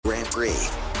free.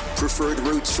 Preferred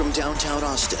routes from downtown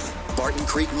Austin, Barton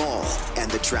Creek Mall,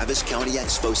 and the Travis County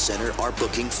Expo Center are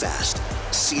booking fast.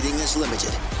 Seating is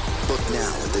limited. Book now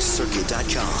at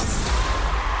thecircuit.com.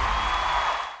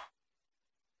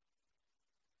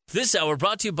 This hour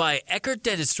brought to you by Eckert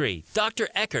Dentistry. Dr.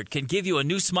 Eckert can give you a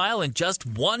new smile in just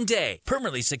one day.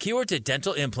 Permanently secure to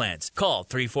dental implants. Call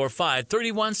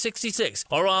 345-3166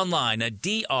 or online at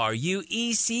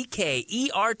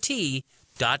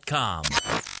drueckert.com.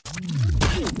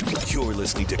 You're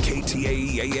listening to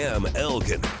KTAE AM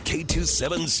Elgin,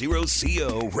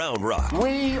 K270CO Round Rock.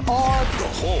 We are The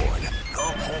Horn. The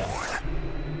Horn.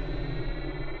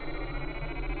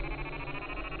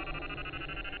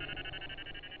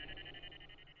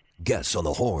 Guests on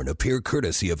The Horn appear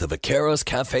courtesy of the Vaqueros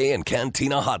Cafe and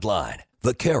Cantina Hotline.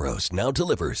 Vaqueros now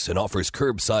delivers and offers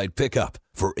curbside pickup.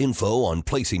 For info on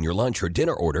placing your lunch or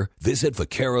dinner order, visit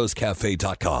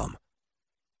vaqueroscafe.com.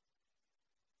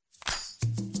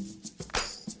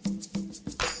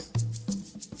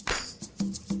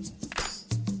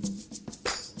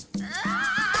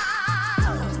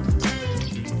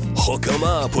 Hook 'em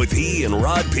up with E and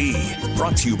Rod P.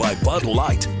 Brought to you by Bud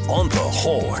Light on The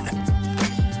Horn.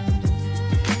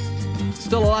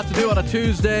 Still a lot to do on a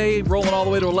Tuesday, rolling all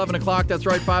the way to 11 o'clock. That's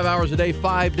right, 5 hours a day,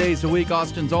 5 days a week.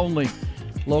 Austin's only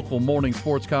local morning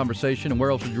sports conversation. And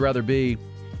where else would you rather be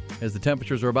as the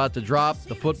temperatures are about to drop?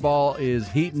 The football is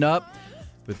heating up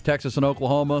with Texas and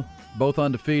Oklahoma, both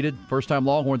undefeated. First time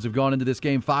Longhorns have gone into this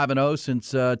game 5-0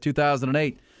 since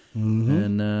 2008.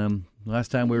 Mm-hmm. And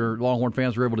last time Longhorn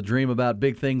fans were able to dream about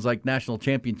big things like national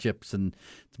championships, and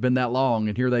it's been that long,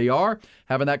 and here they are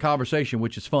having that conversation,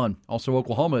 which is fun. Also,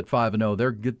 Oklahoma at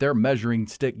 5-0. Their measuring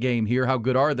stick game here. How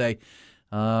good are they?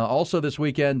 Also this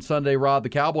weekend, Sunday, Rod, the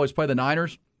Cowboys play the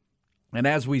Niners. And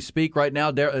as we speak right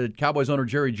now, Cowboys owner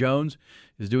Jerry Jones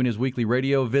is doing his weekly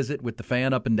radio visit with the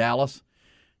fan up in Dallas.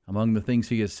 Among the things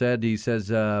he has said, he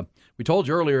says, we told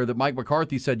you earlier that Mike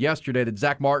McCarthy said yesterday that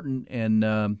Zach Martin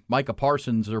and Micah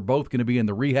Parsons are both going to be in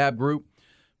the rehab group,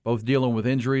 both dealing with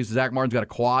injuries. Zach Martin's got a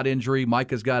quad injury.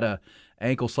 Micah's got a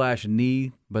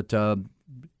ankle/knee. But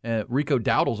Rico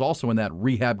Dowdle's also in that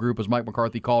rehab group, as Mike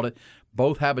McCarthy called it.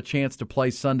 Both have a chance to play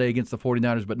Sunday against the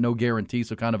 49ers, but no guarantee,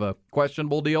 so kind of a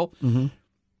questionable deal. Mm-hmm.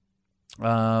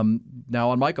 Now,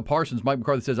 on Micah Parsons, Mike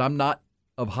McCarthy says, I'm not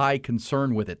of high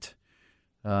concern with it.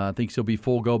 I think he'll be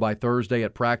full go by Thursday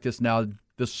at practice. Now,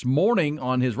 this morning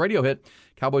on his radio hit,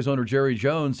 Cowboys owner Jerry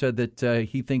Jones said that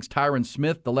he thinks Tyron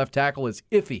Smith, the left tackle, is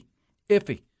iffy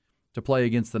to play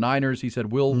against the Niners. He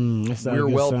said, we're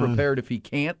well prepared if he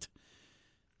can't.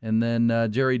 And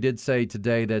then Jerry did say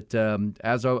today that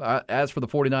as for the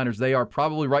 49ers, they are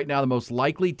probably right now the most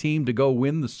likely team to go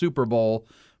win the Super Bowl.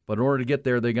 But in order to get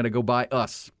there, they're going to go by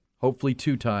us, hopefully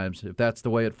 2 times, if that's the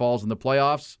way it falls in the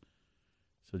playoffs.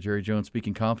 So Jerry Jones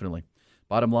speaking confidently.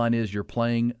 Bottom line is you're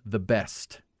playing the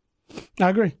best. I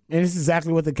agree. And this is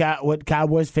exactly what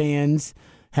Cowboys fans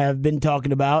have been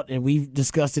talking about, and we've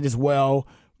discussed it as well.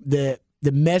 The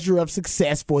measure of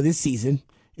success for this season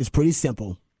is pretty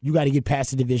simple. You got to get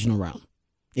past the divisional round.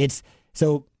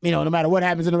 So, no matter what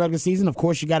happens in the regular season, of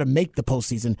course, you got to make the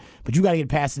postseason, but you got to get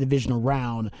past the divisional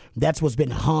round. That's what's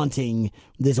been haunting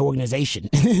this organization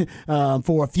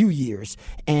for a few years.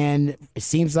 And it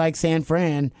seems like San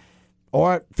Fran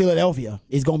or Philadelphia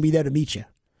is going to be there to meet you.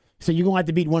 So you're going to have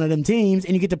to beat one of them teams,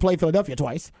 and you get to play Philadelphia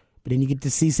twice, but then you get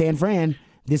to see San Fran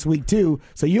this week too.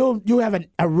 So you'll have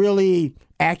a really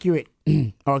accurate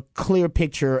or clear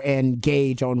picture and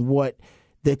gauge on what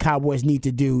the Cowboys need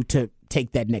to do to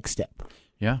take that next step.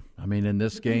 Yeah, I mean, and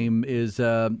this game is,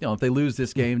 if they lose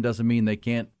this game, doesn't mean they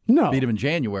can't beat them in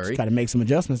January. Just got to make some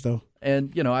adjustments, though.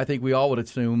 And, I think we all would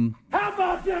assume How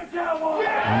about them Cowboys?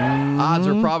 Odds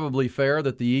are probably fair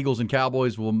that the Eagles and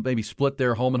Cowboys will maybe split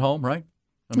their home and home, right?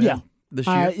 I mean, this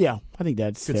year. Yeah, I think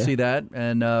that's Could fair. see that.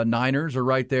 And Niners are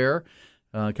right there.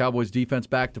 Cowboys defense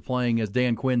back to playing, as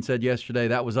Dan Quinn said yesterday,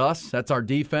 that was us. That's our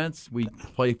defense. We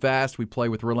play fast. We play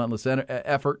with relentless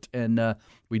effort, and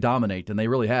we dominate, and they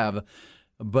really have.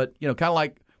 But, kind of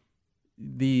like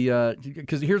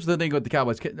because here's the thing with the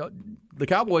Cowboys. The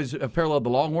Cowboys have paralleled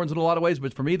the Longhorns in a lot of ways,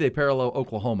 but for me, they parallel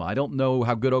Oklahoma. I don't know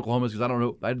how good Oklahoma is because I don't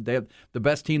know. They have the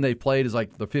best team they've played is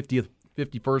like the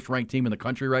 51st ranked team in the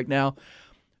country right now.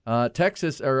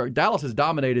 Dallas has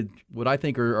dominated what I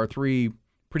think are 3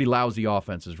 pretty lousy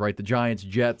offenses, right? The Giants,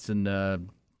 Jets, and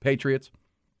Patriots.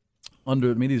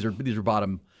 These are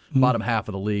bottom half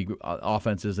of the league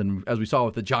offenses, and as we saw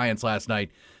with the Giants last night,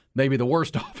 maybe the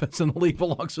worst offense in the league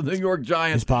belongs to the New York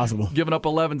Giants. It's possible. Giving up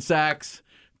 11 sacks,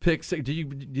 pick six. Did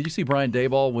you see Brian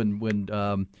Daboll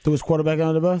when threw his quarterback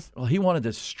under the bus? Well, he wanted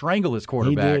to strangle his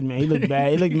quarterback. He did, man. He looked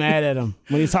bad. He looked mad at him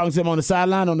when he was talking to him on the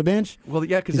sideline on the bench. Well,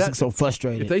 yeah, because he's so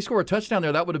frustrated. If they score a touchdown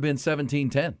there, that would have been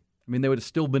 17-10. I mean, they would have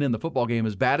still been in the football game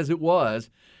as bad as it was,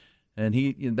 and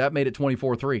that made it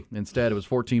 24-3. Instead, it was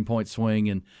 14-point swing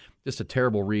and just a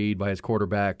terrible read by his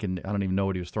quarterback, and I don't even know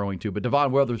what he was throwing to. But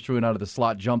Devon Weathers threw it out of the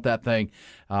slot, jumped that thing.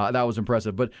 That was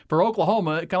impressive. But for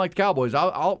Oklahoma, kind of like the Cowboys,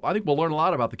 I think we'll learn a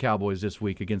lot about the Cowboys this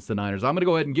week against the Niners. I'm going to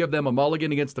go ahead and give them a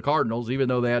mulligan against the Cardinals, even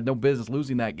though they had no business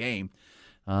losing that game.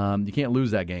 You can't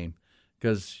lose that game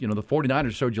because the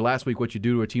 49ers showed you last week what you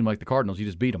do to a team like the Cardinals. You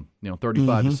just beat them,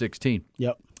 35-16.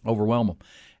 Yep. Overwhelm them.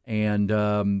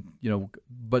 And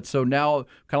but so now,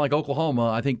 kind of like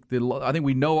Oklahoma, I think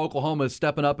we know Oklahoma is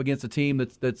stepping up against a team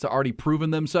that's already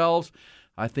proven themselves.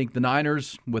 I think the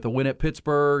Niners, with a win at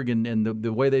Pittsburgh and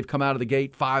the way they've come out of the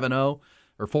gate 5-0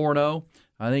 or 4-0,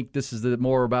 I think this is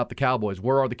more about the Cowboys.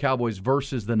 Where are the Cowboys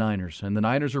versus the Niners? And the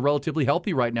Niners are relatively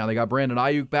healthy right now. They got Brandon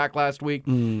Ayuk back last week.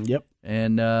 Yep.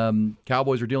 And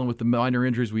Cowboys are dealing with the minor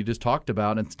injuries we just talked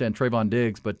about, and Trayvon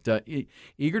Diggs. But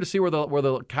eager to see where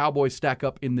the Cowboys stack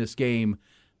up in this game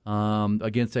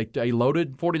against a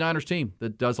loaded 49ers team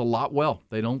that does a lot well.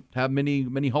 They don't have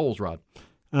many holes, Rod.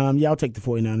 I'll take the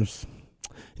 49ers.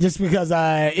 Just because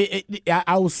I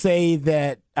will say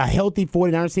that a healthy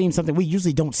 49ers team is something we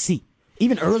usually don't see.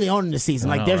 Even early on in the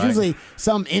season. There's usually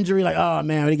some injury, oh,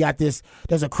 man, we got this.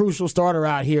 There's a crucial starter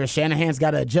out here. Shanahan's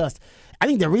got to adjust. I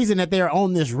think the reason that they're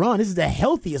on this run, this is the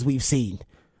healthiest we've seen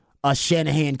a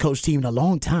Shanahan coach team in a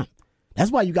long time.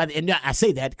 That's why you got, and I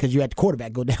say that because you had the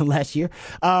quarterback go down last year.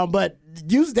 But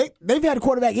they've had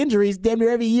quarterback injuries damn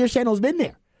near every year Shanahan's been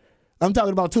there. I'm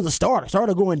talking about to the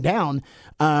starter going down.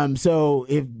 So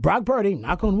if Brock Purdy,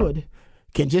 knock on wood,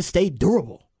 can just stay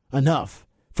durable enough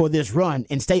for this run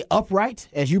and stay upright,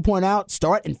 as you point out,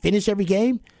 start and finish every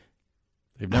game.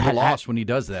 They've never lost when he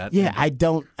does that. Yeah, I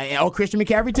don't. Christian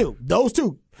McCaffrey, too. Those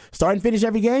two, start and finish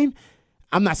every game.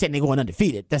 I'm not saying they're going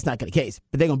undefeated. That's not the case.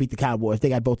 But they're going to beat the Cowboys. They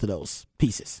got both of those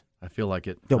pieces. I feel like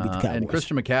it. They'll beat the Cowboys. And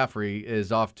Christian McCaffrey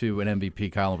is off to an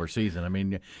MVP caliber season. I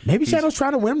mean, maybe Shadow's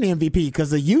trying to win the MVP because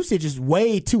the usage is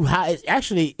way too high.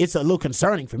 It's a little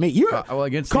concerning for me.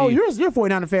 Cole, you're a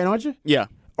 49er fan, aren't you? Yeah.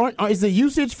 Is the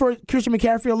usage for Christian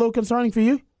McCaffrey a little concerning for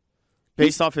you?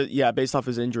 Based off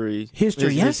his injury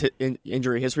history, his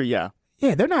injury history, yeah.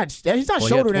 Yeah, they're not. He's not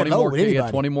shouldering that low with anybody. He had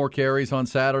 20 more carries on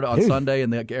Sunday in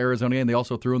the Arizona game. They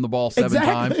also threw him the ball 7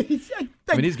 times.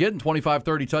 I mean, he's getting 25,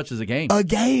 30 touches a game.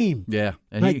 Yeah,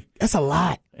 and that's a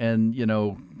lot. And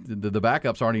the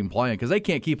backups aren't even playing because they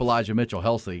can't keep Elijah Mitchell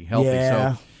healthy.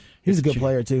 Yeah, so he's a good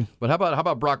player too. But how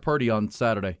about Brock Purdy on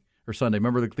Saturday or Sunday?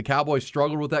 Remember the Cowboys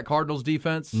struggled with that Cardinals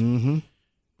defense. Mm-hmm.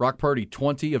 Brock Purdy,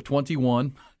 20 of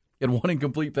 21, had one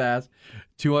incomplete pass,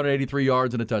 283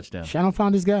 yards and a touchdown. Shannon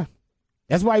found his guy.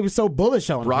 That's why he was so bullish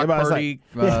on him. Brock Purdy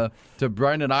to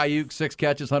Brandon Ayuk, 6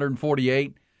 catches,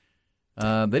 148.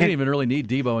 They didn't even really need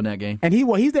Debo in that game. And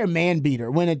he's their man beater.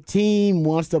 When a team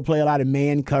wants to play a lot of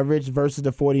man coverage versus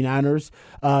the 49ers,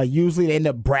 usually they end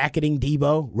up bracketing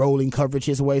Debo, rolling coverage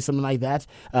his way, something like that.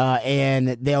 And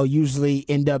they'll usually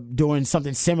end up doing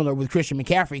something similar with Christian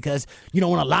McCaffrey because you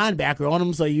don't want a linebacker on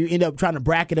him, so you end up trying to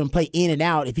bracket him, play in and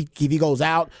out. If he goes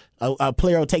out, a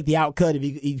player will take the out cut. If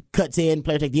he cuts in,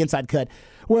 player will take the inside cut.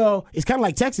 Well, it's kind of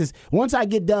like Texas. Once I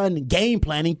get done game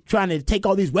planning, trying to take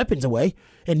all these weapons away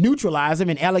and neutralize them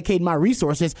and allocate my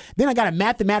resources, then I got a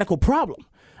mathematical problem.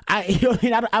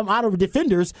 I'm out of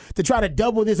defenders to try to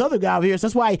double this other guy over here. So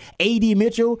that's why A.D.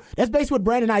 Mitchell, that's basically what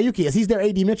Brandon Ayuk is. He's their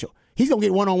A.D. Mitchell. He's going to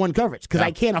get one-on-one coverage because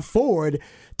I can't afford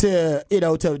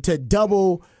to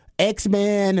double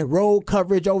X-Man roll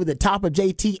coverage over the top of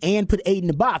JT and put Aiden in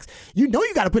the box. You know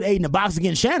you got to put Aiden in the box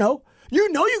against Shano. You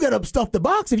know you got to stuff the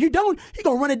box. If you don't, he's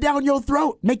going to run it down your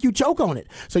throat, make you choke on it.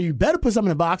 So you better put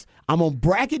something in the box. I'm going to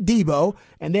bracket Debo,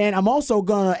 and then I'm also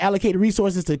going to allocate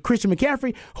resources to Christian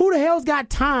McCaffrey. Who the hell's got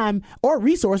time or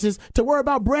resources to worry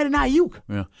about Brandon Ayuk?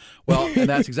 Yeah. Well, and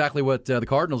that's exactly what the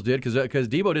Cardinals did because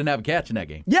Debo didn't have a catch in that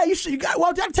game. Yeah, you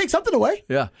got to take something away.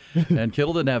 Yeah. And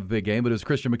Kittle didn't have a big game, but it was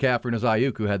Christian McCaffrey and his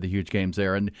Ayuk who had the huge games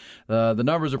there. And the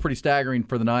numbers are pretty staggering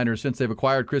for the Niners since they've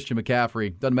acquired Christian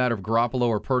McCaffrey. Doesn't matter if Garoppolo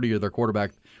or Purdy are their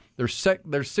quarterback. They're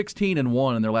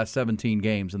 16-1 in their last 17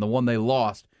 games, and the one they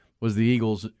lost was the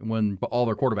Eagles when all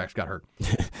their quarterbacks got hurt.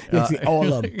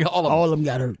 All of them. All of them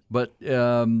got hurt. But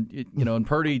and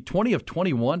Purdy, 20 of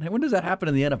 21. When does that happen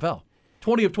in the NFL?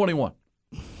 20 of 21.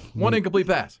 One incomplete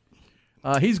pass.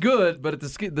 He's good, but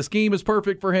the scheme is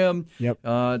perfect for him. Yep.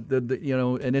 And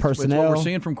it's what Personnel. we're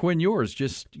seeing from Quinn Ewers.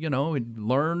 Just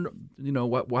learn.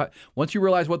 What once you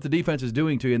realize what the defense is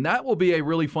doing to you, and that will be a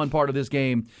really fun part of this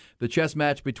game. The chess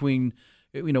match between,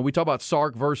 we talk about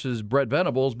Sark versus Brett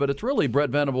Venables, but it's really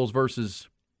Brett Venables versus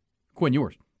Quinn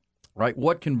Ewers, right?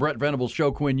 What can Brett Venables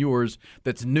show Quinn Ewers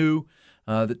that's new,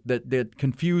 that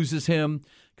confuses him?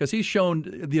 Because he's shown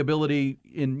the ability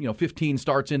in 15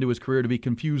 starts into his career to be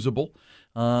confusable.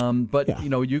 But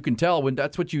you can tell when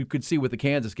that's what you could see with the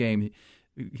Kansas game.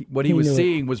 What he was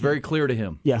seeing was very clear to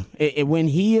him. Yeah, when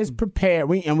he is prepared,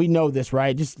 and we know this,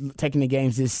 right? Just taking the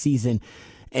games this season.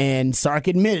 And Sark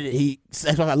admitted it.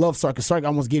 That's why I love Sark, because Sark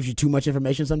almost gives you too much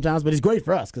information sometimes, but it's great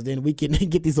for us because then we can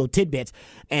get these little tidbits.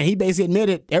 And he basically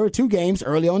admitted there were 2 games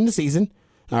early on in the season.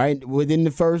 All right, within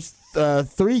the first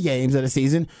 3 games of the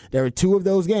season, there were 2 of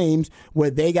those games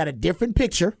where they got a different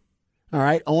picture, all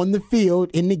right, on the field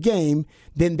in the game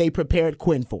than they prepared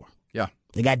Quinn for. Yeah.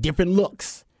 They got different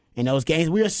looks in those games.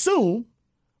 We assume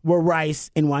were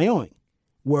Rice and Wyoming,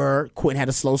 where Quinn had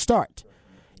a slow start.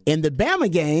 In the Bama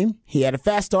game, he had a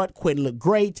fast start. Quinn looked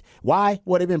great. Why?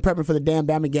 Well, they've been prepping for the damn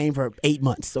Bama game for 8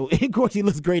 months. So, of course, he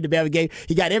looks great in the Bama game.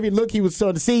 He got every look he was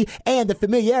starting to see, and the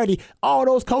familiarity. All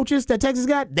those coaches that Texas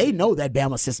got, they know that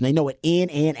Bama system. They know it in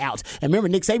and out. And remember,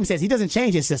 Nick Saban says he doesn't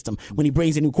change his system when he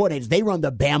brings in new coordinators. They run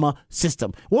the Bama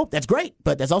system. Well, that's great,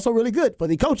 but that's also really good for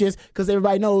the coaches because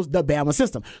everybody knows the Bama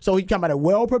system. So he come out a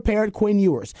well-prepared Quinn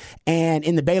Ewers. And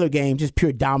in the Baylor game, just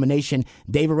pure domination.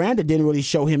 Dave Aranda didn't really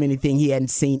show him anything he hadn't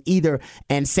seen either,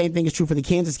 and same thing is true for the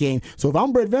Kansas game. So if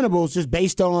I'm Brett Venables, just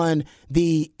based on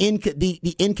the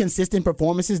inconsistent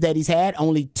performances that he's had,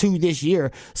 only 2 this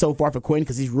year so far for Quinn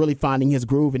because he's really finding his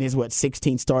groove in his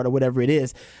 16th start or whatever it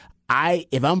is.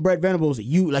 If I'm Brett Venables,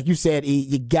 like you said,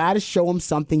 you got to show him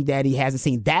something that he hasn't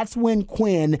seen. That's when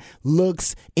Quinn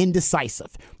looks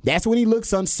indecisive. That's when he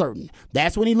looks uncertain.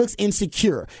 That's when he looks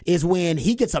insecure. Is when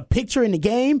he gets a picture in the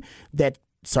game that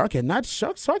Sark didn't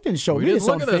show me this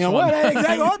on film.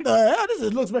 Exactly. What the hell?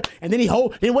 Looks very. And then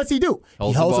then what's he do?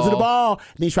 He holds onto the ball.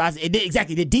 And he tries.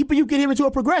 Exactly. The deeper you get him into a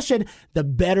progression, the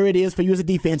better it is for you as a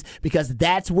defense because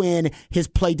that's when his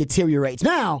play deteriorates.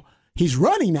 Now he's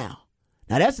running now.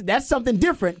 Now that's something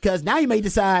different because now he may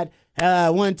decide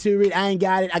 1, 2, read. I ain't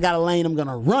got it. I got a lane. I'm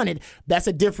gonna run it. That's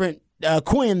a different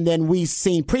Quinn than we've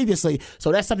seen previously.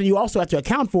 So that's something you also have to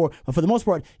account for. But for the most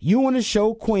part, you want to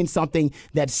show Quinn something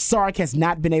that Sark has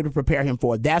not been able to prepare him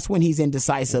for. That's when he's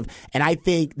indecisive. And I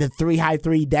think the 3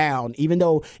 3 down, even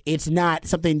though it's not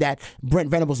something that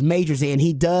Brent Venables majors in,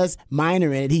 he does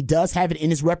minor in it. He does have it in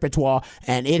his repertoire,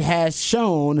 and it has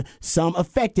shown some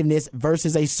effectiveness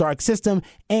versus a Sark system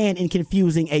and in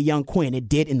confusing a young Quinn. It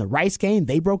did in the Rice game.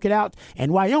 They broke it out.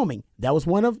 And Wyoming, that was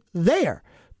one of their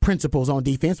principles on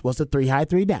defense was the 3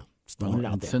 3 down.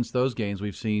 Since those games,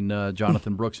 we've seen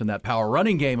Jonathan Brooks in that power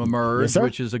running game emerge,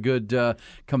 which is a good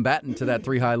combatant to that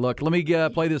 3 high look. Let me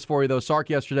play this for you, though.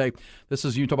 Sark yesterday, this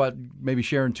is you talk about maybe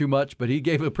sharing too much, but he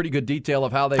gave a pretty good detail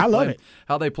of how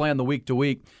they plan the week to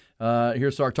week.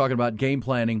 Here's Sark talking about game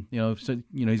planning.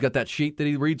 He's got that sheet that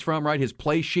he reads from, right? His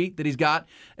play sheet that he's got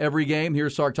every game.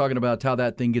 Here's Sark talking about how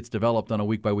that thing gets developed on a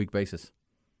week-by-week basis.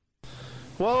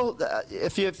 Well,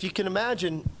 if you can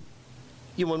imagine,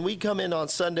 when we come in on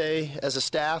Sunday as a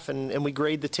staff and we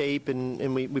grade the tape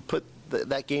and we put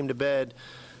that game to bed,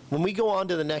 when we go on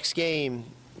to the next game,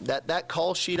 that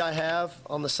call sheet I have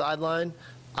on the sideline,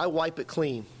 I wipe it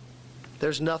clean.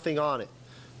 There's nothing on it.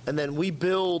 And then we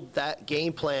build that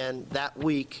game plan that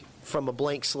week from a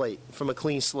blank slate, from a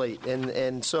clean slate.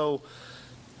 And so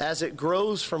as it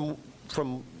grows from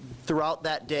throughout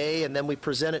that day and then we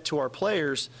present it to our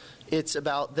players, it's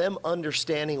about them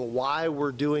understanding why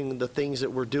we're doing the things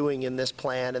that we're doing in this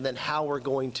plan and then how we're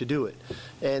going to do it.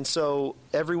 And so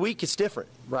every week it's different,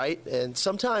 right? And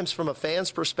sometimes from a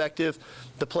fan's perspective,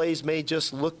 the plays may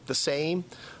just look the same,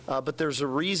 but there's a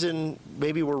reason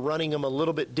maybe we're running them a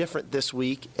little bit different this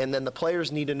week, and then the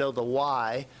players need to know the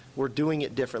why we're doing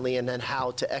it differently and then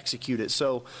how to execute it.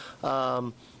 So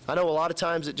I know a lot of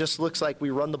times it just looks like we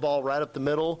run the ball right up the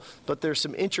middle, but there's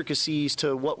some intricacies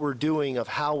to what we're doing of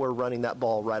how we're running that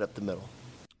ball right up the middle.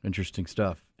 Interesting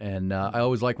stuff. And I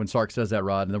always like when Sark says that,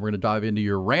 Rod, and then we're going to dive into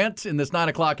your rant in this 9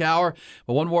 o'clock hour.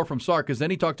 But one more from Sark, because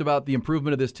then he talked about the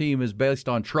improvement of this team is based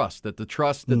on trust, that the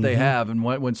trust that they have. And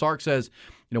when Sark says,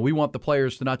 we want the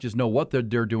players to not just know what they're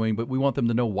doing, but we want them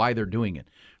to know why they're doing it.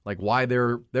 Like why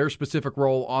their specific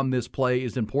role on this play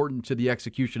is important to the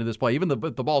execution of this play. Even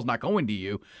if the ball's not going to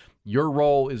you, your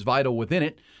role is vital within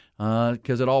it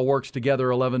because it all works together,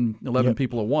 11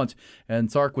 people at once.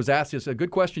 And Sark was asked a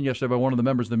good question yesterday by one of the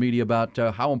members of the media about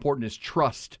how important is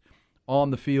trust on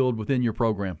the field within your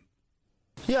program?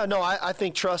 Yeah, no, I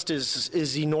think trust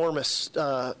is enormous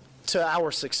to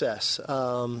our success,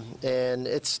 and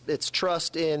it's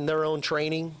trust in their own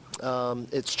training.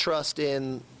 It's trust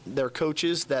in their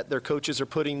coaches, that their coaches are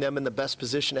putting them in the best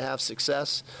position to have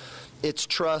success. It's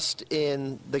trust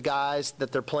in the guys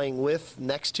that they're playing with,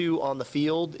 next to, on the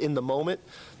field, in the moment,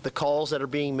 the calls that are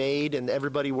being made, and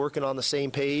everybody working on the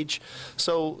same page.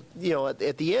 So,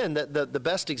 at the end, the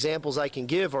best examples I can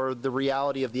give are the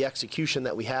reality of the execution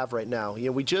that we have right now.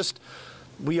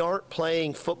 We aren't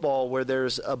playing football where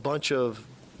there's a bunch of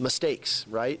mistakes,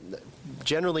 right?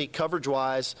 Generally,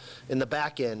 coverage-wise, in the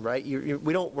back end, right?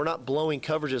 We're not blowing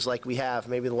coverages like we have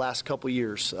maybe the last couple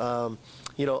years.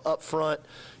 Up front,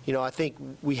 I think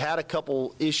we had a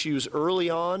couple issues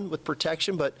early on with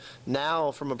protection, but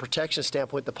now from a protection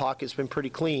standpoint, the pocket's been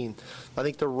pretty clean. I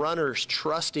think the runners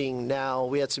trusting now,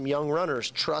 we had some young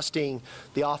runners trusting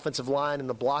the offensive line and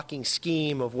the blocking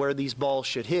scheme of where these balls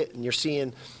should hit, and you're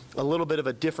seeing a little bit of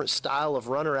a different style of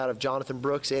runner out of Jonathan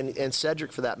Brooks and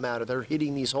Cedric, for that matter. They're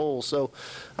hitting these holes. So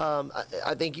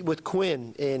I think with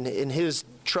Quinn in his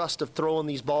trust of throwing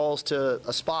these balls to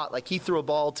a spot, like he threw a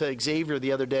ball to Xavier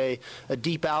the other day, a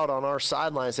deep out on our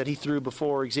sidelines that he threw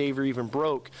before Xavier even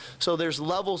broke. So there's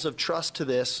levels of trust to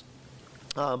this,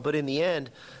 but in the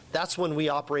end, that's when we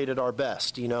operate at our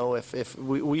best. If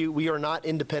we are not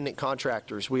independent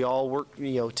contractors, we all work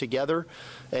together,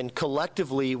 and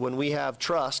collectively, when we have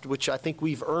trust, which I think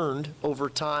we've earned over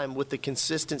time with the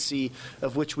consistency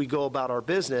of which we go about our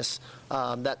business,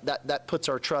 that puts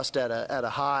our trust at a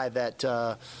high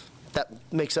that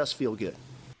makes us feel good.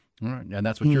 All right, and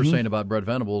that's what you're saying about Brett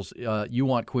Venables. You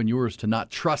want Quinn Ewers to not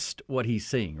trust what he's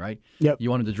seeing, right? Yep. You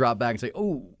want him to drop back and say,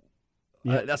 "Oh,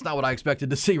 that's not what I expected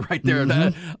to see right there."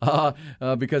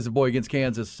 Because the boy against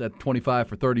Kansas at 25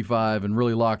 for 35 and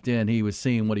really locked in, he was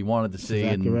seeing what he wanted to see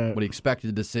what he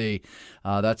expected to see.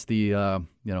 That's the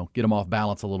get him off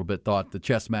balance a little bit. Thought the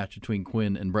chess match between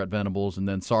Quinn and Brett Venables, and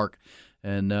then Sark.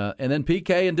 And then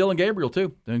PK and Dylan Gabriel,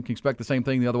 too. Then can expect the same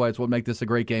thing. The other way, it's what make this a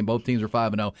great game. Both teams are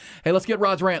 5-0. Hey, let's get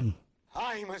Rod's rant.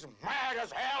 I'm as mad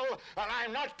as hell, and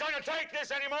I'm not going to take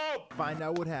this anymore. Find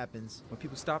out what happens when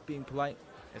people stop being polite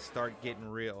and start getting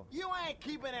real. You ain't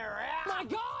keeping it around. My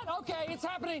God, okay, it's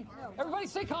happening. Everybody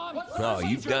stay calm. Oh,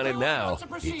 you've done it now.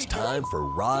 It's time for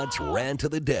Rod's rant of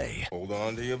the day. Hold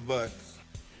on to your butts.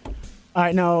 All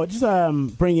right, now, just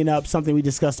bringing up something we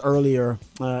discussed earlier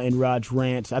in Rod's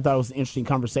rant. I thought it was an interesting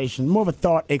conversation, more of a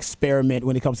thought experiment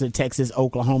when it comes to the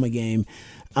Texas-Oklahoma game.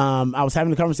 I was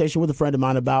having a conversation with a friend of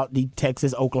mine about the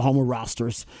Texas-Oklahoma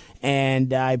rosters,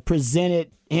 and I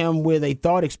presented him with a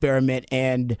thought experiment,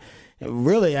 and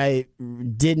really I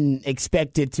didn't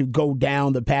expect it to go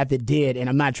down the path it did, and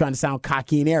I'm not trying to sound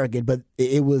cocky and arrogant, but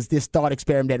it was this thought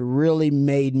experiment that really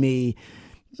made me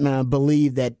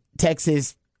believe that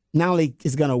Texas not only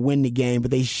is going to win the game,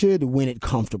 but they should win it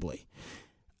comfortably.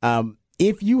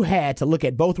 If you had to look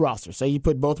at both rosters, say you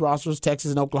put both rosters,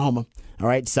 Texas and Oklahoma, all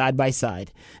right, side by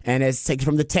side, and let's take it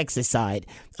from the Texas side,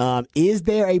 is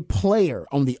there a player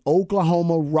on the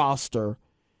Oklahoma roster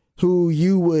who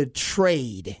you would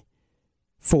trade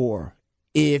for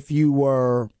if you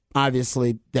were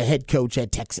obviously the head coach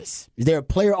at Texas? Is there a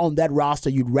player on that roster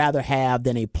you'd rather have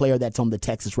than a player that's on the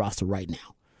Texas roster right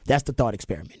now? That's the thought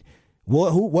experiment.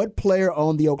 What player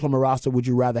on the Oklahoma roster would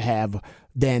you rather have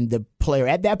than the player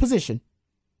at that position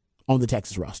on the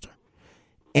Texas roster?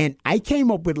 And I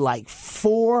came up with like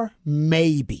 4,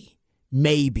 maybe.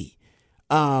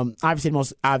 Obviously, the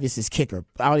most obvious is kicker.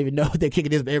 I don't even know what their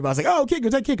kicker is, but everybody's like, "Oh, kicker,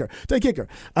 take kicker."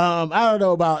 I don't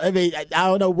know about. I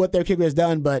don't know what their kicker has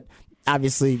done, but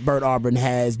obviously, Bert Auburn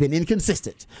has been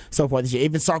inconsistent so far this year.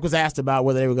 Even Sark was asked about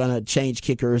whether they were going to change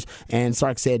kickers, and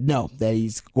Sark said no, that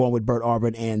he's going with Bert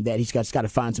Auburn and that he's got to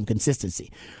find some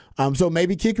consistency. So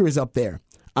maybe kicker is up there.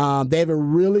 They have a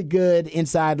really good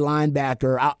inside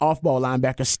linebacker, off-ball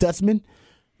linebacker, Stutzman,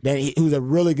 who's a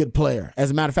really good player.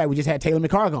 As a matter of fact, we just had Taylor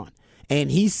McCarg on, and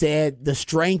he said the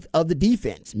strength of the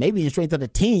defense, maybe the strength of the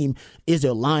team, is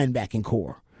their linebacking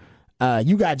core.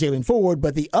 You got Jalen Ford,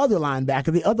 but the other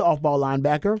linebacker, the other off-ball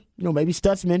linebacker, maybe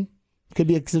Stutzman could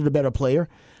be considered a better player.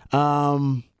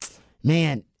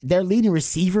 Man, their leading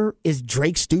receiver is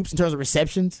Drake Stoops in terms of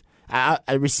receptions.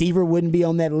 A receiver wouldn't be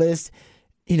on that list.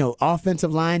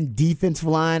 Offensive line, defensive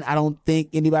line, I don't think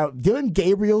anybody. Dylan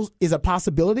Gabriel is a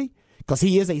possibility because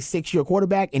he is a 6-year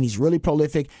quarterback, and he's really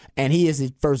prolific, and he is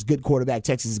the first good quarterback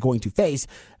Texas is going to face.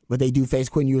 But they do face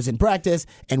Quinn Ewers in practice,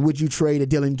 and would you trade a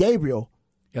Dylan Gabriel?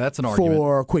 Yeah, that's an argument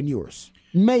for Quinn Ewers?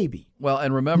 Maybe. Well,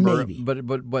 and remember,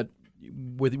 but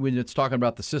when it's talking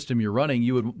about the system you're running,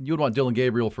 you would want Dylan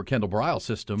Gabriel for Kendall Briles'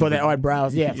 system. For that Art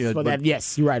Briles, yes. Yeah,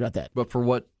 yes, you're right about that. But for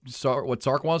what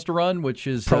Sark wants to run, which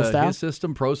is his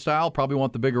system, pro style, probably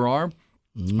want the bigger arm.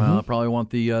 Probably want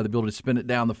the ability to spin it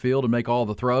down the field and make all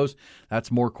the throws.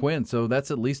 That's more Quinn. So that's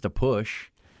at least a push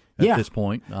at this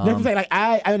point.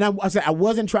 I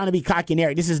wasn't trying to be cocky and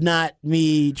arrogant. This is not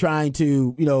me trying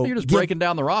to, You're just breaking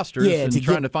down the rosters and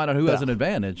trying to find out who has an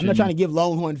advantage. I'm not trying to give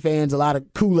Longhorn fans a lot of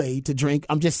Kool-Aid to drink.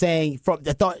 I'm just saying from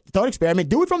the thought experiment,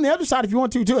 do it from the other side if you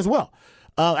want to too as well.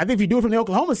 I think if you do it from the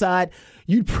Oklahoma side,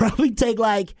 you'd probably take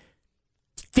like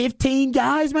 15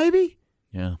 guys maybe.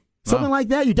 Yeah. Something like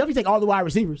that. You definitely take all the wide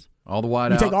receivers. All the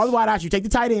wide outs. You take all the wide outs. You take the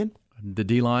tight end. The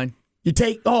D-line. You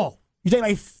take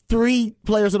like 3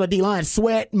 players on the D-line.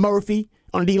 Sweat, Murphy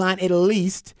on the D-line at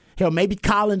least. Hell, maybe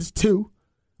Collins 2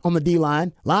 on the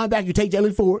D-line. Linebacker, you take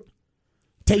Jalen Ford.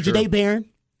 Take Jahdae Barron.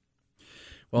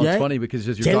 Well, it's funny because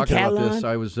as you're talking about this,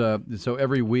 I was so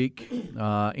every week,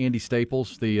 Andy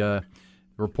Staples, the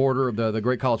reporter, the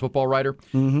great college football writer,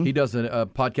 he does a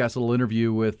podcast, little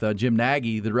interview with Jim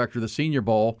Nagy, the director of the Senior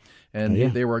Bowl, and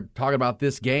they were talking about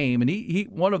this game. And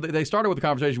they started with a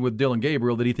conversation with Dylan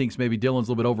Gabriel that he thinks maybe Dylan's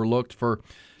a little bit overlooked for,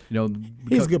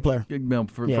 he's a good player,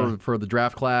 for the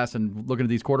draft class and looking at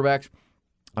these quarterbacks.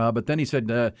 But then he said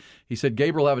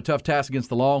Gabriel will have a tough task against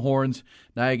the Longhorns.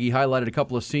 Nagy highlighted a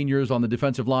couple of seniors on the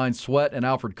defensive line, Sweat and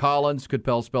Alfred Collins, could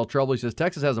spell trouble. He says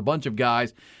Texas has a bunch of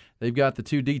guys. They've got the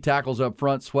 2 D tackles up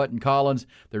front, Sweat and Collins.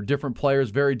 They're different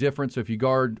players, very different. So if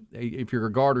you're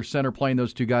a guard or center playing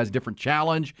those 2 guys, different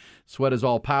challenge. Sweat is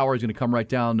all power. He's going to come right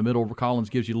down the middle. Collins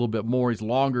gives you a little bit more. He's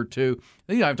longer too.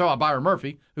 I'm talking about Byron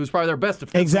Murphy, who's probably their best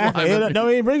defensive lineman. No,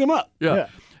 he didn't bring him up. Yeah.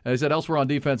 And he said elsewhere on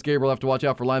defense, Gabriel will have to watch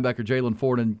out for linebacker Jalen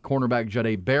Ford and cornerback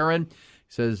Jahdae Barron. He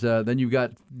says then you've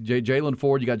got Jalen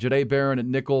Ford, you got Jahdae Barron at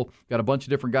nickel, got a bunch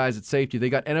of different guys at safety. They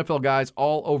got NFL guys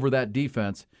all over that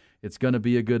defense. It's going to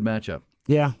be a good matchup.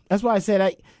 Yeah, that's why I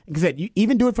said, you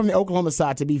even do it from the Oklahoma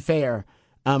side, to be fair.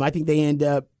 I think they end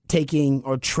up taking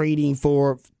or trading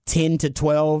for 10 to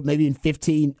 12, maybe even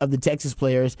 15 of the Texas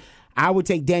players. I would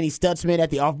take Danny Stutzman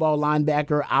at the off-ball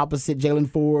linebacker opposite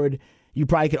Jalen Ford. You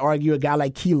probably could argue a guy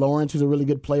like Key Lawrence, who's a really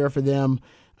good player for them.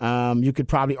 You could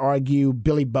probably argue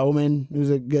Billy Bowman,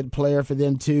 who's a good player for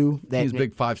them too. He's a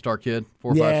big 5-star kid,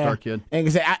 4 or 5-star kid.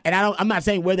 I'm not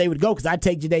saying where they would go because I'd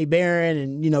take Jahdae Barron,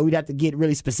 and we'd have to get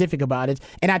really specific about it.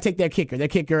 And I'd take their kicker. Their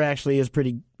kicker actually is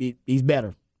he's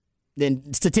better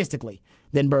statistically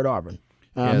than Bert Auburn.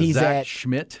 He's Zach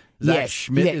Schmidt.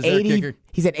 Schmidt is their kicker.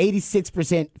 He's at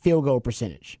 86% field goal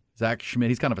percentage. Zach Schmidt.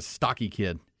 He's kind of a stocky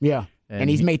kid. Yeah. And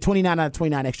he's made 29 out of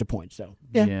 29 extra points. So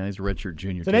yeah, he's a redshirt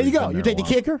junior. So there you go. You take the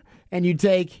kicker, and you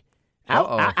take.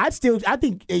 I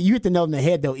think you hit the nail on the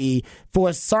head though.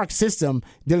 For Sark's system,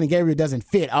 Dylan Gabriel doesn't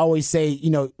fit. I always say,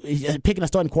 picking a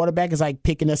starting quarterback is like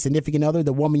picking a significant other,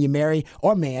 the woman you marry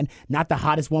or man, not the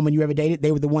hottest woman you ever dated.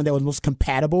 They were the one that was most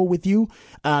compatible with you.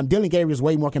 Dylan Gabriel is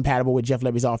way more compatible with Jeff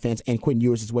Levy's offense, and Quentin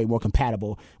Ewers is way more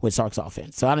compatible with Sark's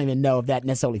offense. So I don't even know if that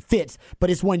necessarily fits, but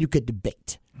it's one you could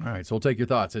debate. All right, so we'll take your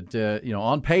thoughts.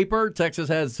 On paper, Texas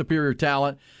has superior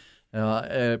talent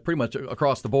pretty much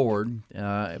across the board.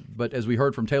 But as we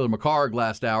heard from Taylor McCarg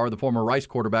last hour, the former Rice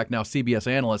quarterback, now CBS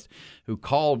analyst, who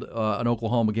called an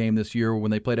Oklahoma game this year when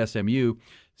they played SMU,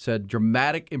 said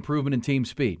dramatic improvement in team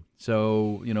speed.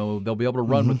 So, they'll be able to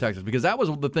run with Texas. Because that was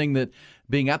the thing that,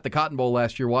 being at the Cotton Bowl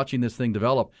last year, watching this thing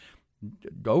develop,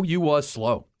 OU was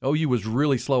slow. OU was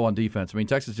really slow on defense. I mean,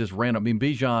 Texas just ran up. I mean,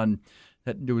 Bijan,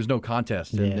 there was no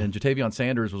contest. Yeah. And Jatavion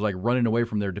Sanders was like running away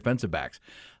from their defensive backs.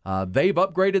 They've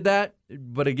upgraded that,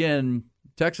 but again,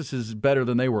 Texas is better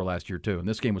than they were last year too. And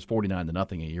this game was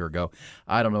 49-0 a year ago.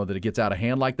 I don't know that it gets out of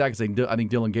hand like that because I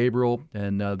think Dylan Gabriel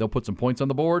and they'll put some points on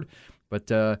the board. But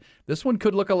this one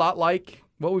could look a lot like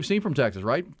what we've seen from Texas,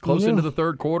 right? Close into the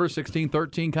third quarter,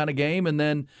 16-13 kind of game, and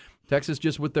then Texas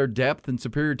just with their depth and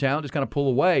superior talent just kind of pull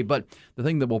away. But the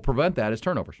thing that will prevent that is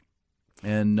turnovers.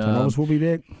 And turnovers will be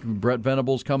big. Brett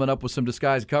Venables coming up with some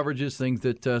disguised coverages, things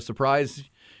that surprise.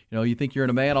 You think you're in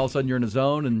a man, all of a sudden you're in a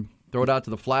zone, and throw it out to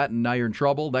the flat, and now you're in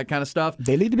trouble, that kind of stuff.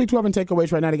 They lead the Big 12 in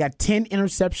takeaways right now. They got 10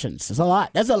 interceptions. That's a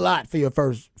lot. That's a lot for your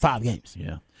first 5 games.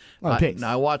 Yeah.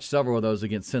 I watched several of those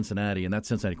against Cincinnati, and that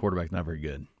Cincinnati quarterback's not very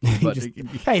good. But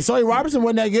hey, Sawyer Robertson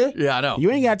wasn't that good. Yeah, I know. You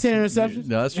ain't got 10 interceptions.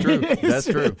 No, that's true. That's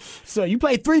true. So you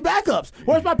played 3 backups.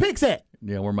 Where's my picks at?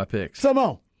 Yeah, where are my picks? Come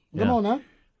on now.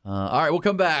 All right, we'll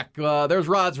come back. There's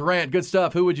Rod's rant. Good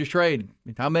stuff. Who would you trade?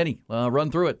 How many?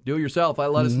 Run through it. Do it yourself.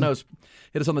 Let us know.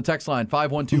 Hit us on the text line,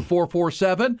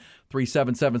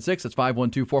 512-447-3776. That's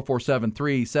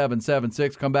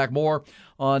 512-447-3776. Come back more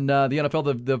on the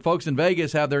NFL. The folks in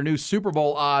Vegas have their new Super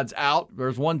Bowl odds out.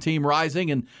 There's one team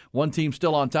rising and one team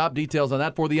still on top. Details on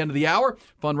that for the end of the hour.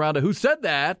 Fun round of Who Said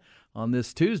That on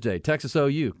this Tuesday. Texas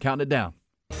OU, counting it down.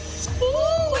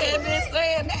 Ooh, and been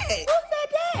saying that. Who said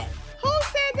that? Who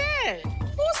said that?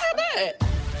 Who said that?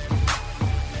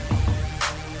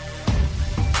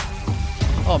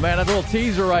 Oh, man, that's a little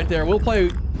teaser right there. We'll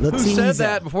play Who Said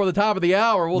That before the top of the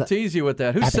hour. We'll tease you with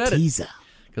that. Who said it?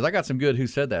 Because I got some good Who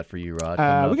Said That for you,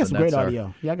 Rod. We got some great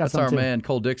audio. Yeah, I got some That's our too. man,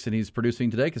 Cole Dixon. He's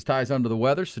producing today because Ty's under the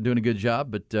weather, so doing a good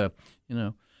job. But, it's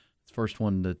the first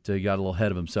one that got a little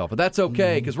ahead of himself. But that's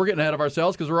okay because we're getting ahead of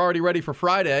ourselves because we're already ready for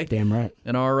Friday. Damn right.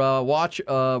 And our watch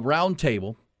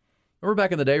roundtable. Remember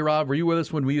back in the day, Rod, were you with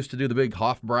us when we used to do the big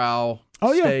Hofbrau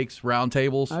steaks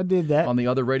roundtables? I did that. On the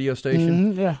other radio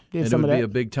station? Yeah, did and some it would of be that. a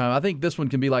big time. I think this one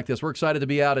can be like this. We're excited to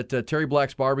be out at Terry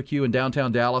Black's Barbecue in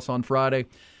downtown Dallas on Friday.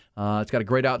 It's got a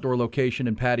great outdoor location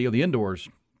and patio. The indoors,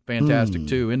 fantastic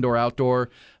too. Indoor, outdoor.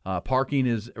 Parking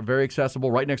is very accessible.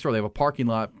 Right next door, they have a parking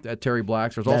lot at Terry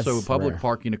Black's. There's also public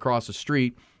parking across the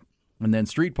street. And then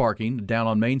street parking down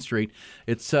on Main Street.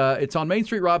 It's on Main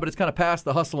Street, Rob, but it's kind of past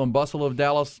the hustle and bustle of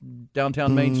Dallas,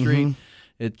 downtown Main Street.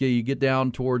 You get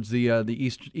down towards the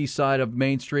east side of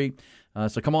Main Street.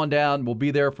 So come on down. We'll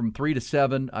be there from 3 to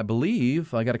 7, I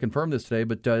believe. I got to confirm this today,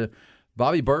 but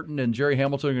Bobby Burton and Jerry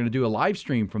Hamilton are going to do a live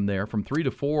stream from there from 3 to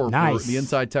 4 for the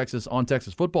Inside Texas on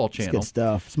Texas Football Channel. That's good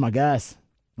stuff. It's my guys.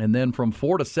 And then from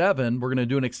 4 to 7, we're going to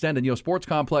do an extended. Sports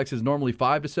Complex is normally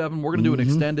 5 to 7. We're going to do an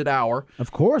extended hour.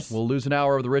 Of course. We'll lose an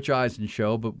hour of the Rich Eisen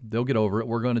show, but they'll get over it.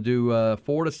 We're going to do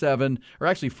 4 to 7, or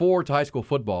actually 4 to high school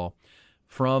football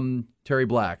from Terry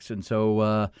Black's. And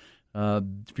so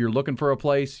if you're looking for a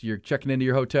place, you're checking into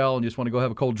your hotel and just want to go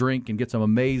have a cold drink and get some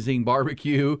amazing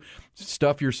barbecue,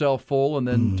 stuff yourself full, and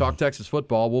then talk Texas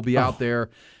football, we'll be out there.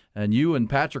 And you and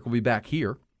Patrick will be back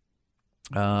here.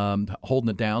 Holding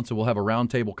it down, so we'll have a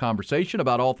roundtable conversation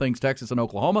about all things Texas and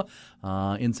Oklahoma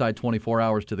inside 24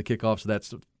 hours to the kickoff. So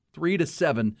that's 3 to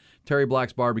 7, Terry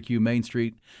Black's Barbecue, Main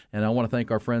Street. And I want to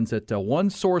thank our friends at One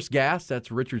Source Gas.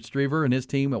 That's Richard Strever and his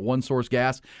team at One Source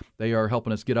Gas. They are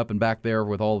helping us get up and back there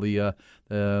with all the,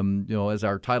 as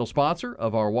our title sponsor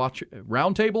of our Watch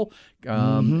Roundtable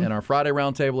and our Friday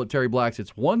Roundtable at Terry Black's.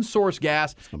 It's One Source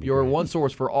Gas, your one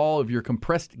source for all of your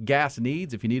compressed gas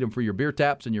needs. If you need them for your beer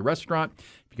taps in your restaurant,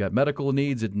 if you got medical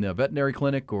needs in a veterinary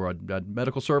clinic or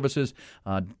medical services,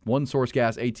 One Source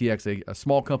Gas, ATX, a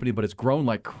small company, but it's grown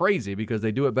like crazy because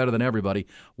they do it better than everybody.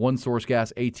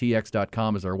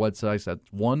 OneSourceGasATX.com is our website. That's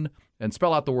one, and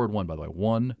spell out the word one, by the way.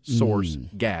 One Source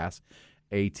Gas,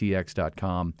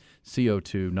 ATX.com.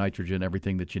 CO2, nitrogen,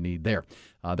 everything that you need there.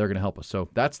 They're going to help us. So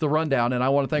that's the rundown, and I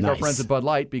want to thank our friends at Bud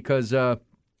Light because, we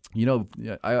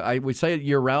say it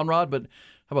year-round, Rod, but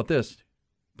how about this?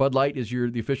 Bud Light is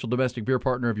the official domestic beer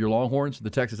partner of your Longhorns, the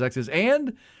Texas Exes,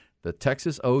 and the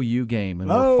Texas OU game. And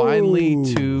we're finally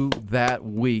to that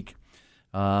week.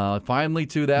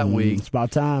 It's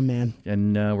about time, man.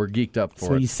 And we're geeked up for it.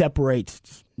 So you separate.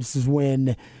 This is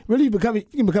when really you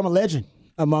can become a legend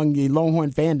among the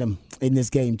Longhorn fandom in this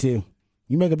game, too.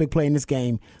 You make a big play in this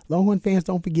game, Longhorn fans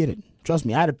don't forget it. Trust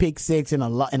me, I had a pick six and a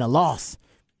loss.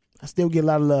 I still get a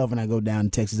lot of love when I go down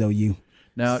to Texas OU.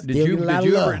 Now, did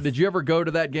you ever go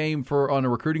to that game on a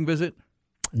recruiting visit?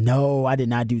 No, I did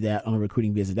not do that on a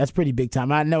recruiting visit. That's pretty big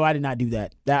time. I did not do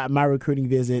that. My recruiting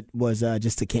visit was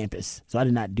just to campus, so I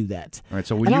did not do that. All right,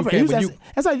 so that's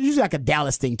usually like a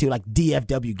Dallas thing too, like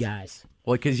DFW guys.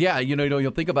 Well, because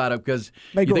you'll think about it because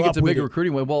you think it's a big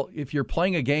recruiting win. Well, if you're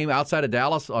playing a game outside of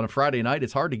Dallas on a Friday night,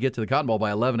 it's hard to get to the Cotton Bowl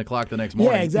by 11 o'clock the next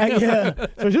morning. Yeah, exactly. Yeah.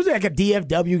 So it's usually like a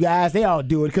DFW guys. They all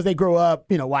do it because they grow up,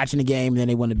 watching the game, and then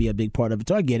they want to be a big part of it.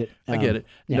 So I get it. I get it.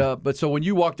 Yeah. But so when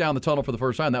you walked down the tunnel for the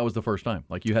first time, that was the first time.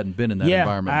 Like you hadn't been in that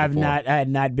environment before. I had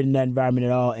not been in that environment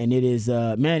at all. And it is,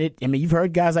 you've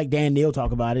heard guys like Dan Neal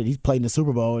talk about it. He's played in the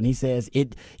Super Bowl, and he says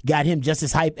it got him just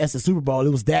as hype as the Super Bowl. It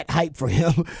was that hype for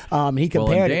him. He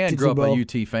compared it to grew up a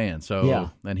UT fan,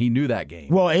 and he knew that game.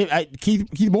 Well,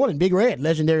 Keith Morton, Big Red,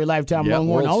 legendary lifetime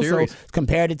Longhorn, also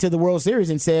compared it to the World Series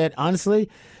and said, honestly,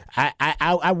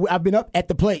 I've been up at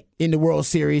the plate in the World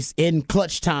Series in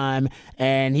clutch time,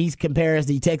 and he compares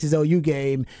the Texas OU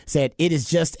game, said it is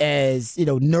just as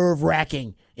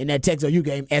nerve-wracking in that Texas OU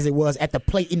game as it was at the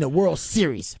plate in the World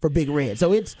Series for Big Red.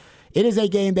 So it is a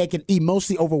game that can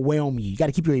emotionally overwhelm you. You got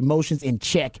to keep your emotions in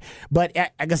check. But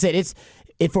like I said,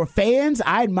 for fans,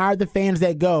 I admire the fans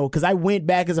that go because I went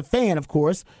back as a fan, of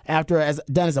course, after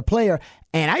done as a player,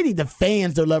 and I think the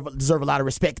fans deserve a lot of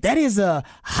respect. That is a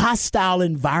hostile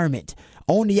environment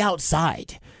on the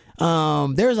outside.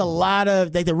 There's a lot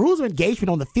of the rules of engagement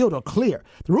on the field are clear.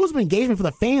 The rules of engagement for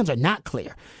the fans are not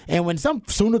clear. And when some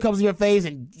Sooner comes in your face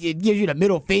and it gives you the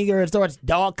middle finger and starts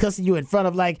dog cussing you in front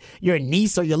of like your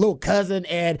niece or your little cousin,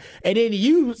 and then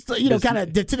you kind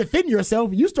of to defend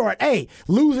yourself, you start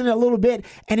losing it a little bit,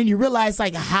 and then you realize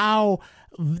like how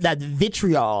that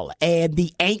vitriol and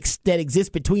the angst that exists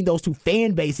between those two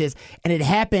fan bases, and it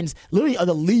happens literally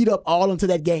the lead up all into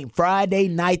that game Friday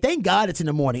night. Thank God it's in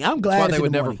the morning. I'm glad That's why they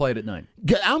would never play it at night. I'm glad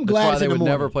it's in the morning. That's why they would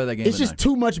never play that game. It's just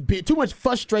too much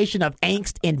frustration of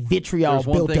angst and vitriol built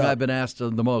up. There's one thing I've been asked the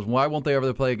most: why won't they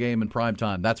ever play a game in prime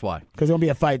time? That's why. Because there'll be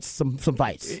a fight, some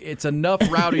fights. It's enough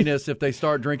rowdiness if they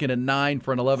start drinking at 9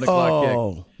 for an 11 o'clock kick.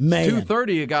 Oh man,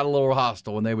 2:30 it got a little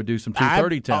hostile when they would do some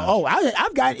 2:30 time.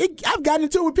 I've gotten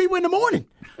into it with people in the morning.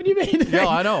 What do you mean? No,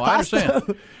 I know. I understand.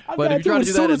 But if you're trying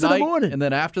to do that at night, and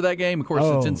then after that game, of course,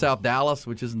 it's in South Dallas,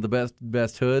 which isn't the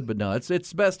best hood, but no,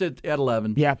 it's best at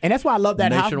 11. Yeah, and that's why I love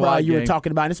that house bar you were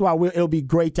talking about. And that's why it'll be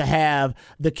great to have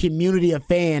the community of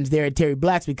fans there at Terry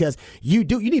Black's, because you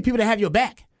need people to have your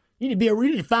back. You need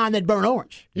to find that burnt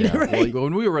orange. Right? Well,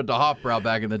 when we were at the Hofbrau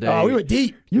back in the day, we were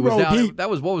deep. You rolled deep. That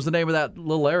was what was the name of that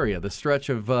little area, the stretch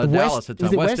of Dallas at the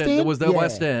time. West End? It was the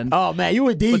West End. Oh man, you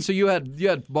were deep. But so you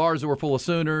had bars that were full of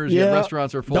Sooners. You had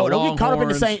restaurants that were full of Longhorns. Don't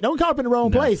get caught up in the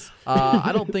wrong place.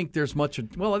 I don't think there's much.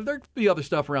 Well, there could be other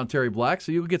stuff around Terry Black,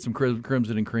 so you could get some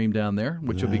crimson and cream down there,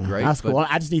 which would be great. That's cool.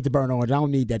 I just need the burnt orange. I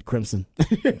don't need that crimson.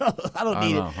 I don't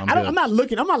need it. I'm not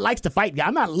looking. I'm not likes to fight guy.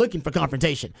 I'm not looking for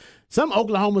confrontation. Some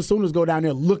Oklahoma Sooners go down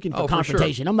there looking for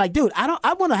confrontation. For sure. I'm like, dude,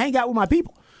 I want to hang out with my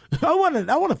people. I want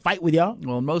to fight with y'all.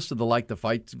 Well, most of the like to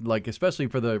fight, like especially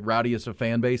for the rowdiest of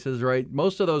fan bases, right?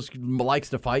 Most of those likes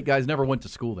to fight guys never went to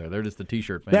school there. They're just the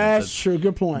T-shirt fans. That's true.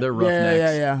 Good point. They're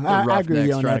roughnecks. Yeah. I agree with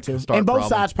you on that too. And both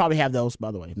sides probably have those,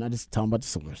 by the way. I'm not just talking about the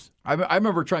Sooners. I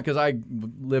remember trying, because I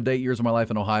lived 8 years of my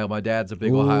life in Ohio. My dad's a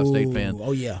big Ohio State fan.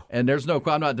 Oh yeah. And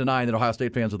I'm not denying that Ohio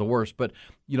State fans are the worst, but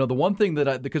the one thing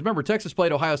because remember Texas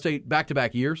played Ohio State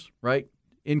back-to-back years, right?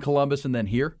 In Columbus and then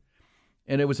here.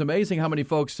 And it was amazing how many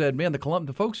folks said, man,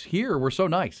 the folks here were so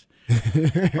nice.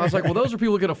 I was like, well, those are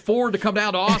people who can afford to come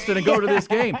down to Austin and go to this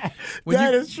game.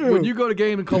 That is true. When you go to a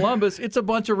game in Columbus, it's a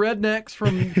bunch of rednecks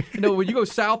from, when you go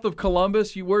south of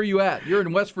Columbus, where are you at? You're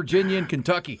in West Virginia and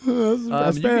Kentucky.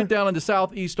 That's you get down into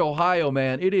southeast Ohio,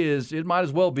 man, it might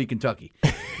as well be Kentucky.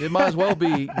 It might as well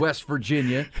be West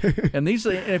Virginia. And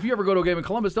if you ever go to a game in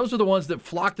Columbus, those are the ones that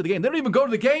flock to the game. They don't even go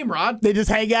to the game, Rod. They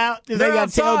just hang out. They're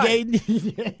outside.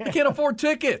 Tailgating. They can't afford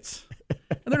tickets.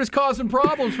 And they're just causing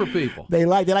problems for people. They're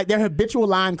habitual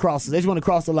line crossers. They just want to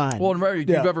cross the line. Well, remember,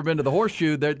 you've ever been to the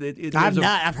Horseshoe? I've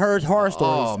not. I've heard horror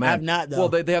stories. Oh, man. I've not, though.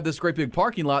 Well, they have this great big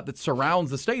parking lot that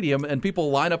surrounds the stadium, and people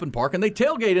line up and park, and they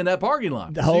tailgate in that parking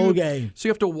lot. The whole game. So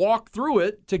you have to walk through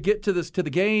it to get to the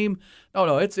game.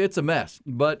 No, it's a mess.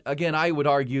 But, again, I would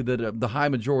argue that the high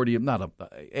majority, not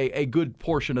a good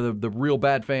portion of the real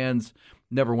bad fans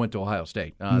never went to Ohio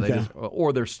State.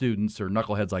 Or they're students or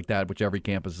knuckleheads like that, which every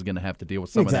campus is going to have to deal with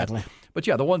some of that. But,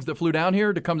 yeah, the ones that flew down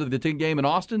here to come to the team game in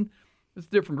Austin, it's a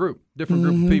different group of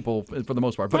people for the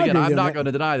most part. But, again, I'm not going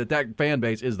to deny that fan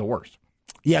base is the worst.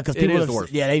 Yeah, because people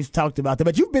they've talked about that.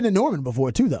 But you've been to Norman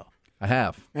before, too, though. I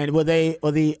have. And were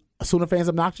the Sooner fans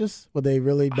obnoxious? Were they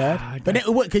really bad?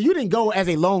 Because you didn't go as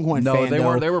a Longhorn fan.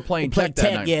 No, they were playing Tech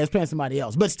that night. Yeah, it was playing somebody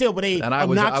else. But still, were they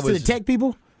obnoxious to the Tech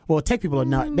people? Well, Tech people are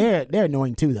not. They're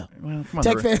annoing too, though. Well, come on,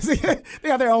 Tech fans, they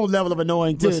have their own level of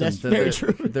annoying too. That's very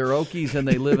true. They're Okies and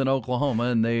they live in Oklahoma,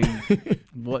 and they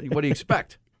what do you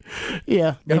expect?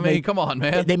 Yeah, come on,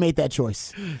 man. They made that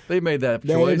choice. They made that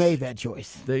choice. They made that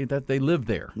choice. They live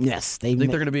there. Yes, think they're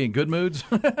going to be in good moods.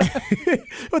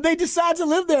 But they decide to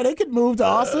live there. They could move to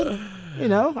Austin. I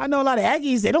know a lot of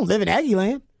Aggies. They don't live in Aggie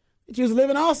land. They choose to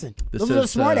live in Austin. Those are the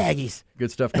smart Aggies.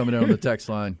 Good stuff coming in on the text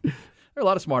line. There are a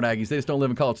lot of smart Aggies. They just don't live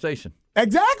in College Station.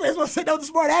 Exactly. That's what I said. No, the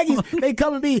smart Aggies, they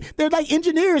come and they're like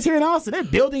engineers here in Austin. They're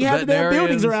building half of their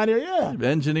buildings around here. Yeah.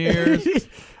 Engineers.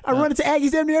 I run into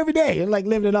Aggies damn near every day. They're like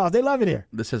living in Austin. They love it here.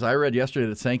 This says, I read yesterday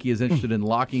that Sankey is interested in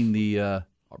locking the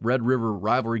Red River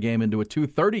rivalry game into a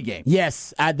 2:30 game.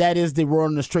 Yes. That is the word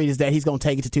on the street, is that he's going to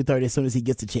take it to 2:30 as soon as he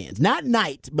gets a chance. Not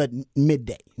night, but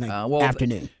midday,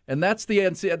 afternoon. And that's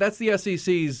the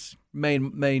SEC's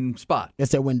main spot.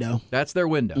 That's their window. That's their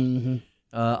window. Mm-hmm.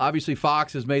 Obviously,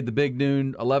 Fox has made the big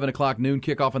 11 o'clock noon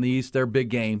kickoff in the East their big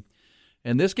game.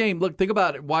 And this game, look, think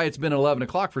about why it's been 11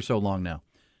 o'clock for so long now.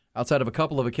 Outside of a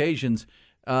couple of occasions,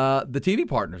 The TV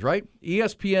partners, right?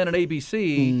 ESPN and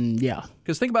ABC. Yeah.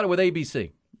 Because think about it with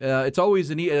ABC. It's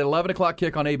always an 11 o'clock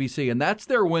kick on ABC, and that's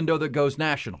their window that goes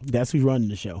national. That's who's running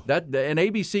the show. And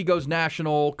ABC goes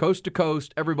national, coast to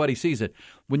coast. Everybody sees it.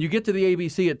 When you get to the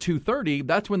ABC at 2:30,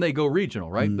 that's when they go regional,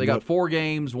 right? They got 4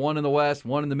 games, one in the West,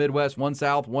 one in the Midwest, one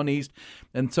South, one East,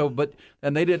 and so.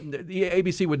 And they didn't. The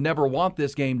ABC would never want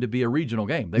this game to be a regional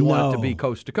game. They want it to be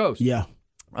coast to coast. Yeah.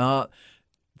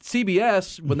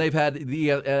 CBS, when they've had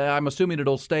I'm assuming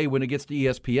it'll stay when it gets to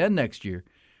ESPN next year.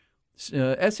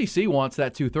 SEC wants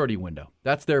that 2:30 window.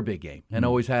 That's their big game, and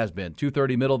always has been.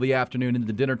 2:30, middle of the afternoon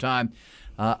into dinner time.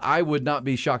 I would not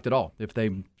be shocked at all if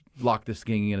they lock this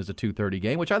game in as a 2:30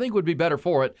 game, which I think would be better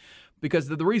for it, because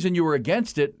the reason you were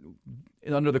against it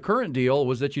under the current deal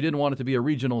was that you didn't want it to be a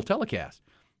regional telecast.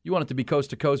 You want it to be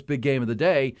coast to coast, big game of the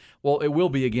day. Well, it will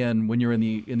be again when you're in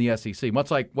the SEC.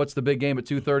 Much like what's the big game at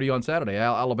 2:30 on Saturday?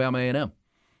 Alabama A&M,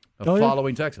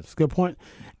 following Texas. That's a good point.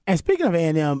 And speaking of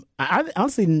A&M,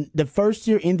 honestly, the first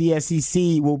year in the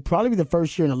SEC will probably be the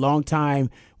first year in a long time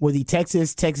where the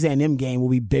Texas A&M game will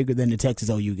be bigger than the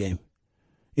Texas OU game.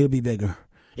 It'll be bigger.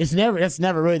 That's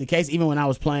never really the case. Even when I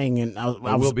was playing and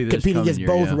I was competing against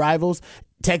both rivals,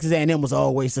 Texas A&M was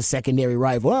always the secondary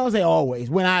rival. Well, I would say always.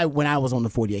 When I was on the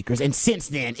 40 acres, and since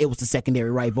then it was the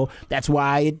secondary rival. That's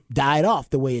why it died off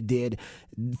the way it did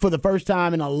for the first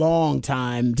time in a long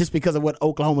time, just because of what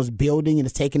Oklahoma's building, and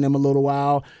it's taken them a little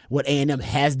while. What A&M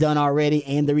has done already,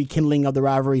 and the rekindling of the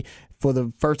rivalry. For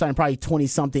the first time in probably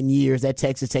 20-something years, that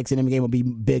Texas A&M game will be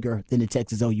bigger than the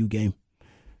Texas OU game.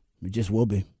 It just will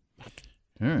be.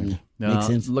 All right. Makes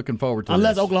sense. Looking forward to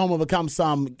Unless this. Oklahoma becomes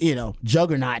some,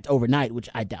 juggernaut overnight, which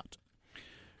I doubt.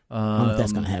 I don't know if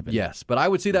that's going to happen. Yes, but I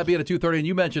would see that being at 2:30. And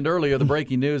you mentioned earlier the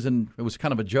breaking news, and it was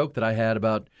kind of a joke that I had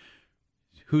about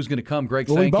who's going to come, Greg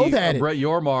Sankey, we both had Brett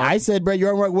Yormark. I said Brett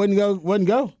Yormark wouldn't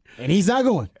go, and he's not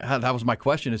going. That was my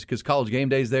question, is because College Game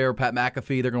Day's there, Pat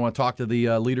McAfee, they're going to want to talk to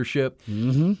the leadership.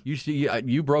 Mm-hmm.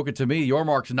 You broke it to me.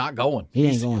 Yormark's not going. He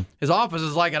ain't going. His office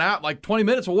is like 20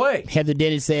 minutes away. Heather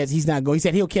Dennis says he's not going. He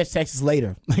said he'll catch Texas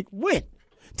later. Like, when?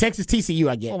 Texas TCU,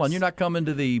 I guess. Hold on, you're not coming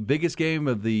to the biggest game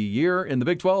of the year in the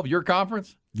Big 12, your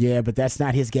conference? Yeah, but that's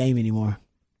not his game anymore.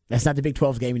 That's not the Big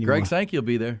 12's game anymore. Greg Sankey will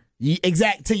be there.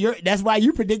 That's why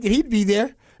you predicted he'd be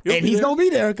there. He's going to be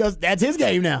there because that's his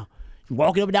game now.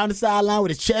 Walking up and down the sideline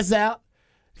with his chest out.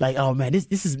 Like, oh, man, this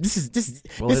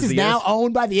is now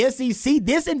owned by the SEC,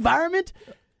 this environment?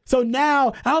 So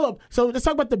now, hold up. So let's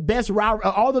talk about the best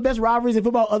all the best rivalries in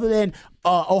football other than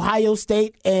Ohio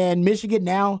State and Michigan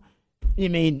now. I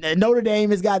mean, Notre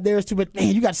Dame has got theirs too, but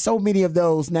man, you got so many of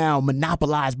those now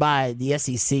monopolized by the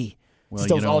SEC. Well,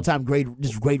 those all-time great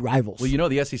rivals. Well,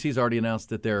 the SEC's already announced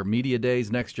that their media days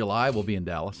next July will be in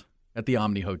Dallas at the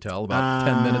Omni Hotel, about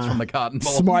 10 minutes from the Cotton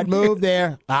Bowl. Smart move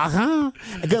there. Well,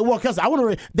 because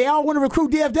they all want to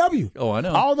recruit DFW. Oh, I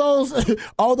know. All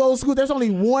those schools. There's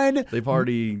only one. They're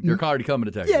already coming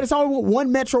to Texas. Yeah, there's only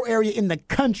one metro area in the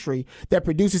country that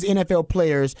produces NFL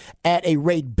players at a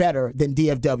rate better than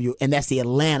DFW, and that's the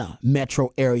Atlanta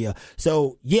metro area.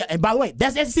 So yeah, and by the way,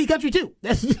 that's SEC country too.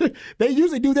 They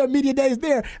usually do their media days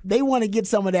there. They want to get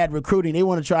some of that recruiting. They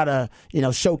want to try to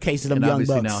showcase them young bucks.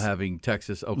 And obviously now having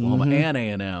Texas, Oklahoma, and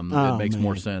A&M, it makes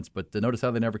more sense. But notice how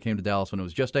they never came to Dallas when it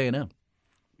was just A&M.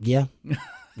 Yeah,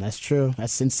 that's true.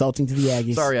 That's insulting to the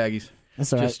Aggies. Sorry, Aggies.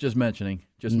 That's all right. Just mentioning.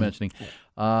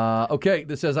 Okay,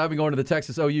 this says, I've been going to the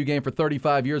Texas OU game for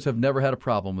 35 years, have never had a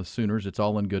problem with Sooners. It's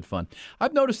all in good fun.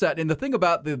 I've noticed that. And the thing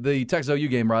about the Texas OU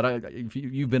game, Rod, if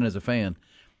you've been as a fan,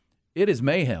 it is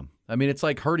mayhem. I mean, it's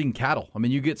like herding cattle. I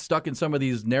mean, you get stuck in some of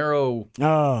these narrow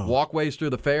walkways through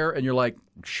the fair, and you're like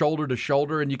shoulder to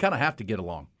shoulder, and you kind of have to get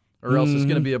along. Or else it's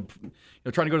going to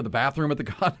be trying to go to the bathroom at the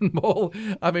Cotton Bowl.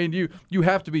 I mean, you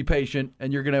have to be patient,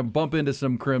 and you're going to bump into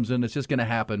some Crimson. It's just going to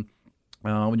happen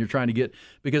when you're trying to get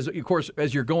 – because, of course,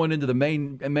 as you're going into the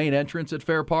main entrance at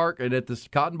Fair Park and at this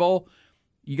Cotton Bowl,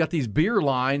 you got these beer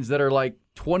lines that are like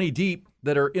 20 deep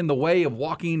that are in the way of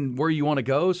walking where you want to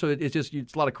go. So it's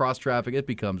a lot of cross traffic. It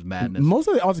becomes madness. Most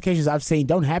of the altercations I've seen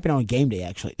don't happen on game day,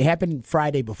 actually. They happen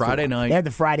Friday before. Friday night. They have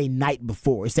the Friday night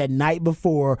before. It's that night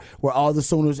before where all the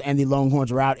Sooners and the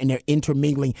Longhorns are out and they're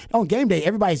intermingling. On game day,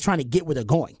 everybody's trying to get where they're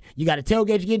going. You got a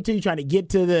tailgate you get to. You're trying to get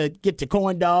to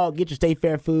Corn Dog, get your State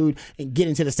Fair food, and get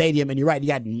into the stadium. And you're right, you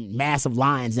got massive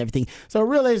lines and everything. So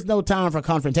really, there's no time for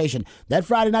confrontation. That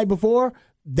Friday night before,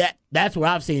 that's where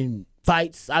I've seen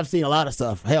fights. I've seen a lot of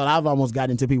stuff. Hell, I've almost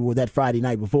gotten into people with that Friday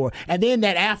night before. And then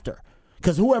that after.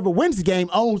 because whoever wins the game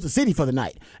owns the city for the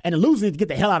night, and the loser needs to get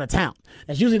the hell out of town.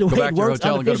 That's usually the way back it to your works.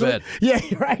 hotel and go to bed. Yeah,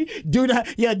 right. Do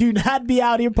not be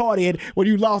out here partying when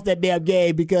you lost that damn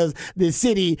game because the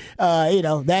city, that's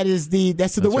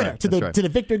to the winner. Right. To the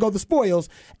victor go the spoils.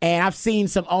 And I've seen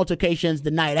some altercations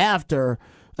the night after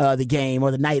the game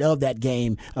or the night of that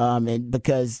game, and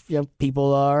because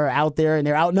people are out there and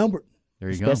they're outnumbered. There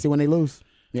you especially when they lose.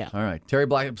 Yeah. All right. Terry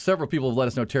Black. Several people have let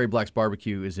us know Terry Black's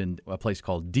Barbecue is in a place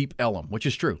called Deep Ellum, which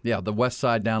is true. Yeah, the west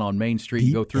side down on Main Street.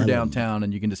 You go through downtown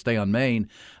and you can just stay on Main,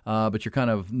 but you're kind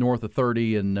of north of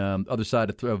 30 and other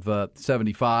side of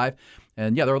 75.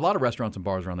 And, yeah, there are a lot of restaurants and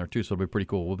bars around there, too, so it'll be pretty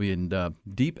cool. We'll be in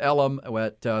Deep Ellum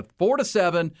at 4 to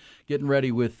 7, getting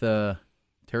ready with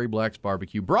Terry Black's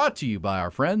Barbecue, brought to you by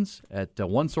our friends at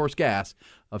One Source Gas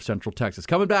of Central Texas.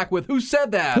 Coming back with Who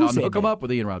Said That on Hook 'em Up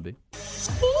with Ian Rodby.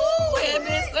 Ooh, and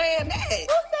been saying that. Who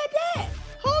said that?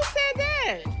 Who said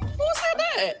that? Who said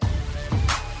that?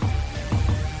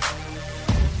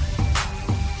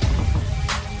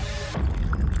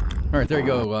 All right, there you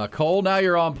go. Cole, now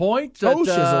you're on point.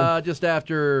 At, just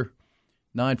after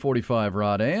 9:45,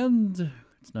 Rod, and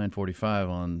it's 9:45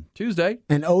 on Tuesday.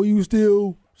 And OU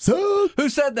still sucks. Who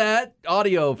said that?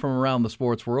 Audio from around the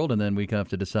sports world, and then we have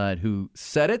to decide who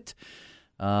said it.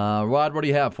 Rod, what do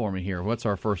you have for me here? What's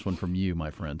our first one from you,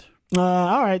 my friend?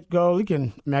 All right, go.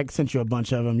 I sent you a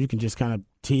bunch of them. You can just kind of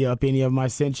tee up any of them I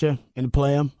sent you and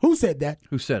play them. Who said that?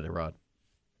 Who said it, Rod?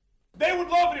 They would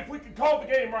love it if we could call the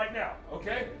game right now,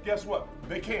 okay? Guess what?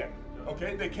 They can't,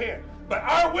 okay? They can't. But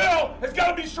our will has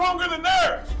got to be stronger than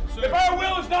theirs. If our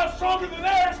will is not stronger than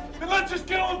theirs, then let's just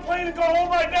get on the plane and go home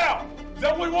right now. Is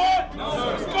that what we want? No, sir.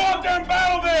 Let's go out there and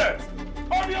battle this.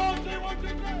 RBO, 1, 2,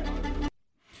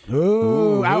 3.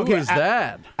 Ooh, who is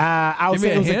that? I would Give me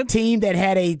say a it was hint. a team that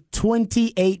had a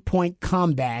 28-point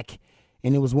comeback,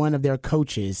 and it was one of their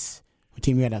coaches. A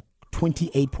team who had a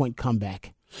 28-point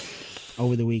comeback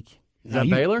over the week. Is that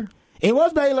Baylor? It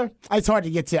was Baylor. It's hard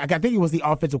to get to. I think it was the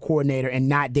offensive coordinator and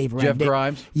not Dave Aranda. Jeff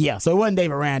Grimes? Yeah, so it wasn't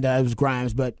Dave Aranda. It was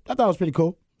Grimes, but I thought it was pretty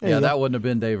cool. Yeah, that wouldn't have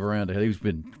been Dave Aranda. He's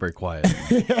been very quiet.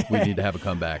 We need to have a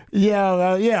comeback.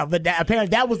 Yeah, but apparently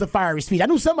that was the fiery speech. I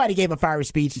knew somebody gave a fiery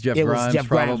speech. Jeff it Grimes, was Jeff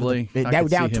Grimes probably. That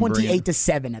was down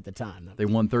 28-7 at the time. They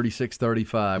won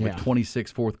 36-35 with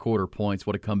 26 fourth-quarter points.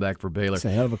 What a comeback for Baylor. It's a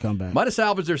hell of a comeback. Might have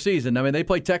salvaged their season. I mean, they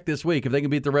play Tech this week. If they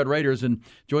can beat the Red Raiders, and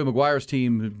Joey McGuire's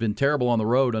team has been terrible on the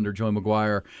road under Joey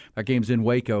McGuire. That game's in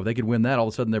Waco. If they could win that, all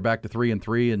of a sudden they're back to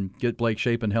 3-3 and get Blake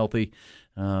Shapen healthy.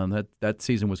 That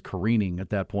season was careening at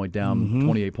that point, down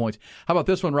 28 points. How about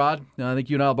this one, Rod? I think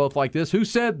you and I both like this. Who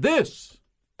said this?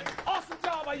 Awesome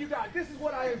job by you guys. This is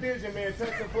what I envision, man,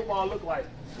 Texas football look like.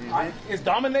 Right? It's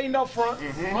dominating up front,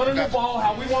 running the ball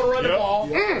how we want to run the ball,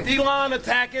 D-line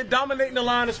attacking, dominating the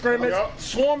line of scrimmage,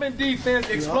 swarming defense,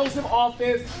 explosive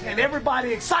offense, and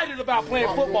everybody excited about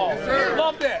playing football.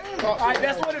 Love that. All right,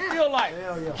 that's what it feels like.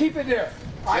 Keep it there.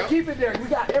 All right, keep it there.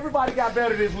 Everybody got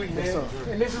better this week, man.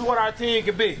 And this is what our team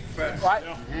can be. Right?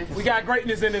 We got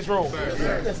greatness in this room.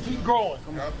 Let's keep growing.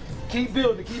 Keep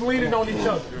building. Keep leaning on each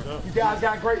other. You guys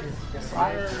got greatness.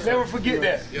 Right? Never forget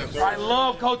that. Right?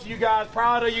 Love coaching you guys.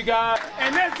 Proud of you guys.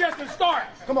 And that's just the start.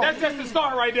 That's just the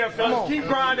start right there, fellas. Keep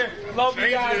grinding. Love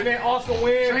you guys, man. Awesome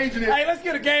win. Hey, let's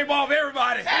get a game ball for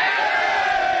everybody.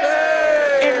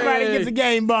 Everybody gets a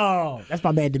game ball. That's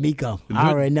my man, D'Amico.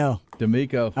 I already know.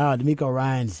 D'Amico. D'Amico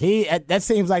Ryans. That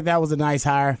seems like that was a nice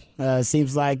hire.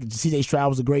 Seems like C.J. Stroud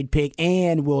was a great pick,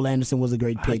 and Will Anderson was a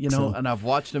great pick. And I've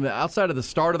watched them outside of the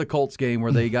start of the Colts game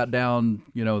where they got down,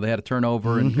 they had a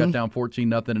turnover and got down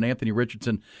 14-0, and Anthony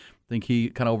Richardson, I think he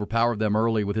kind of overpowered them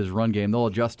early with his run game. They'll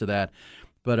adjust to that.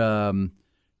 But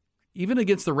even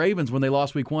against the Ravens when they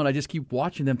lost week 1, I just keep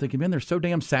watching them thinking, man, they're so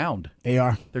damn sound. They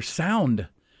are. They're sound.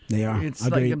 They are. It's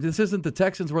like this isn't the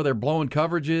Texans where they're blowing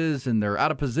coverages and they're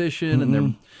out of position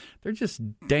and they're just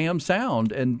damn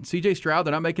sound. And C.J. Stroud,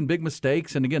 they're not making big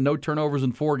mistakes. And again, no turnovers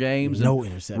in 4 games. No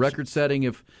interceptions. Record setting.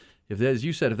 If as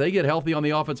you said, if they get healthy on the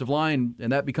offensive line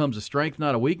and that becomes a strength,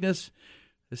 not a weakness,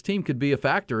 this team could be a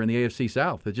factor in the AFC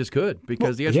South. It just could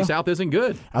because the AFC South isn't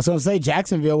good. I was going to say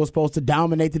Jacksonville was supposed to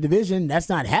dominate the division. That's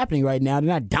not happening right now. They're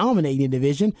not dominating the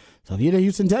division. So if you're the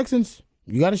Houston Texans,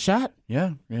 you got a shot.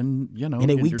 Yeah, and in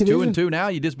a weak you're division. 2-2 now.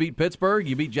 You just beat Pittsburgh.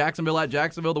 You beat Jacksonville at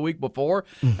Jacksonville the week before.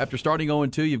 After starting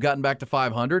 0-2, you've gotten back to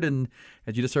 500. And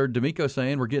as you just heard D'Amico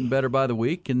saying, we're getting better by the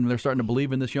week, and they're starting to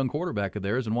believe in this young quarterback of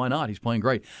theirs. And why not? He's playing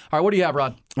great. All right, what do you have,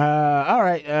 Rod? All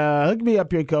right, hook me up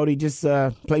here, Cody. Just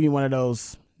play me one of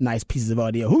those nice pieces of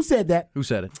audio. Who said that? Who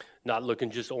said it? Not looking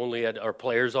just only at our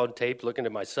players on tape, looking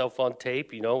at myself on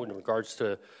tape, in regards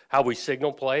to how we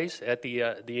signal plays at the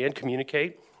end,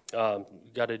 communicate.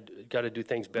 Got to do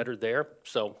things better there.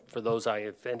 So for those I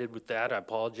offended with that, I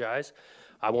apologize.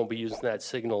 I won't be using that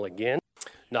signal again.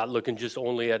 Not looking just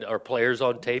only at our players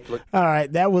on tape. All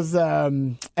right, that was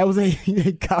a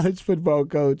college football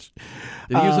coach.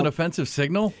 Did he use an offensive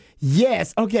signal?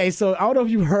 Yes. Okay, so I don't know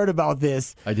if you heard about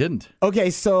this. I didn't.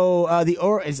 Okay, so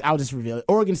I'll just reveal it.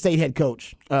 Oregon State head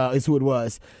coach is who it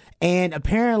was. And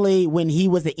apparently when he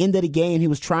was at the end of the game, he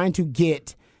was trying to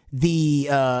get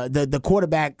the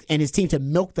quarterback and his team to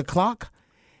milk the clock.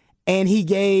 And he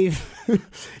gave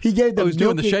the was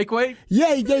doing the shake weight?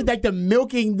 Yeah, he gave like the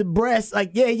milking the breast.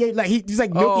 Like he's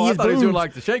like milking his boobs. I thought he was doing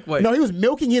like the shake weight. No, he was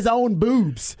milking his own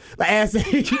boobs as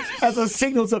a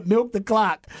signal to milk the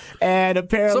clock. And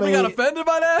apparently somebody got offended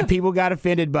by that? People got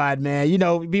offended by it, man. You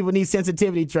know, people need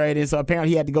sensitivity training, so apparently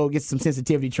he had to go get some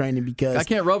sensitivity training because I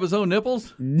can't rub his own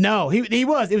nipples? No, he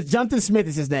was. It was Jonathan Smith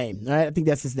is his name. Right? I think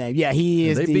that's his name. Yeah, he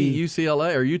is. They beat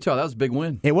UCLA or Utah. That was a big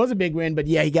win. It was a big win, but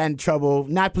yeah, he got in trouble.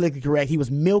 Not politically correct. He was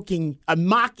milking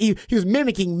he was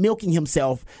mimicking milking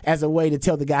himself as a way to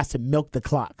tell the guys to milk the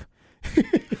clock.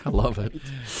 I love it.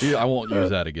 I won't use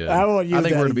that again. I won't use that I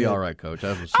think we're going to be again. all right, Coach.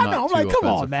 That was I not know. I'm too like, come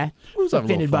offensive. on, man. Who's Let's have a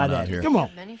offended little by fun out that? here. Come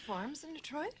on. Many farms in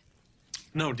Detroit?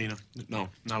 No, Dina. No,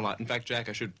 not a lot. In fact, Jack,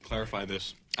 I should clarify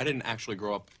this. I didn't actually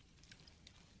grow up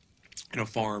in a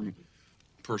farm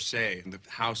per se. The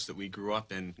house that we grew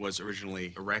up in was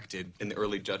originally erected in the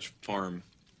early Dutch farm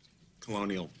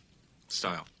colonial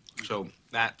style. So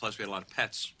that, plus we had a lot of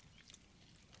pets.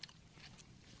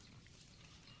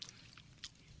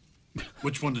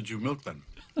 Which one did you milk then?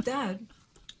 Dad,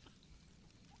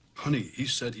 Honey, he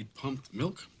said he pumped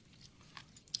milk.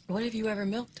 what have you ever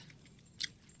milked?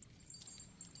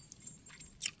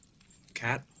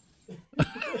 Cat?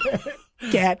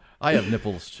 Cat. I have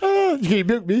nipples. Can you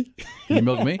milk me? Can you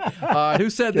milk me? Who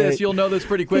said this? You'll know this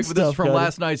pretty quick, Good but this is stuff, from Cody.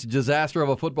 last night's disaster of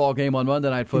a football game on Monday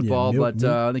Night Football, milk but me?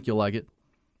 I think you'll like it.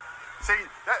 See,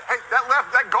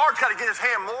 that guard's got to get his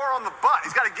hand more on the butt.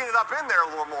 He's got to get it up in there a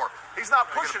little more. He's not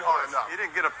pushing hard enough. He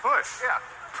didn't get a push. Yeah.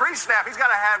 Pre-snap, he's got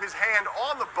to have his hand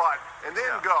on the butt and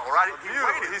then go, right? He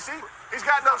waited. You see? He's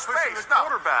got no space. No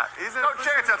quarterback. No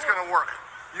chance that's going to work.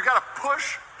 You got to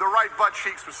push the right butt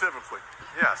cheek specifically.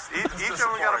 Yes. Each of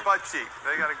them got a butt cheek.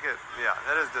 They got to get,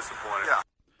 that is disappointing.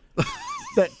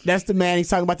 Yeah. That's the man. He's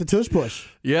talking about the tush push.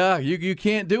 Yeah, you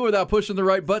can't do it without pushing the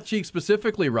right butt cheek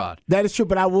specifically, Rod. That is true,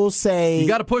 but I will say You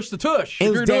got to push the tush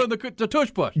if you're doing the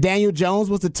tush push. Daniel Jones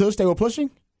was the tush they were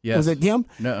pushing. Yes. Was it him?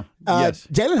 No. Yes.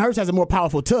 Jalen Hurts has a more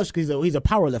powerful tush because he's a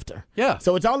power lifter. Yeah.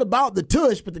 So it's all about the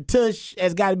tush, but the tush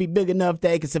has got to be big enough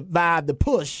that it can survive the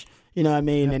push. You know what I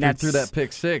mean? And After that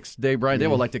pick six, Dave Bryant, they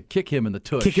would like to kick him in the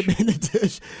tush. Kick him in the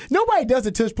tush. Nobody does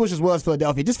the tush push as well as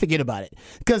Philadelphia. Just forget about it.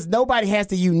 Because nobody has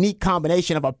the unique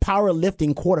combination of a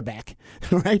power-lifting quarterback,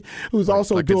 right? Who's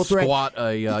also like dual threat. Squat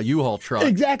a U-Haul truck.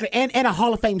 Exactly. And a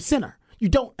Hall of Fame center. You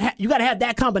got to have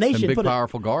that combination. And big,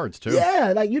 powerful guards, too.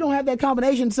 Yeah, like you don't have that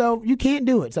combination, so you can't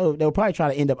do it. So they'll probably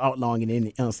try to end up outlawing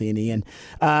it, honestly, in the end.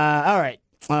 All right.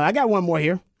 I got one more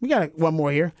here. We got one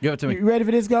more here. Give it to me. You ready for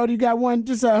this, Gold? You got one?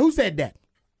 Just who said that?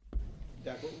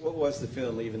 Dak, what was the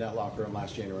feeling leaving that locker room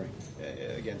last January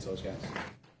against those guys?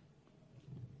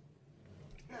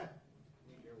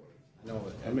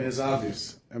 I mean, it's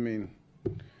obvious. I mean,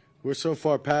 we're so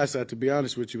far past that, to be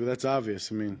honest with you, but that's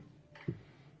obvious. I mean,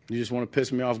 you just want to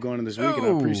piss me off going into this week, and I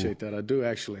appreciate that. I do,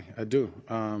 actually. I do.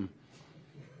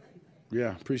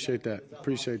 Yeah, appreciate that.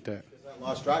 Appreciate that. That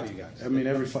lost drive, you guys. I mean,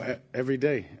 every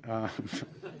day.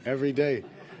 Every day.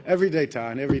 Every day,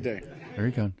 Ty, every day. There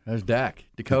you go. There's Dak,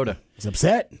 Dakota. He's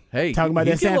upset. Hey, talking about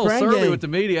he's that getting a San little Fran surly game. with the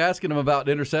media, asking him about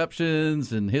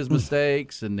interceptions and his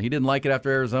mistakes, and he didn't like it after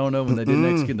Arizona when they didn't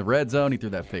execute in the red zone. He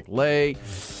threw that pick late.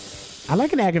 I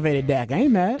like an aggravated Dak. I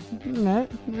ain't mad.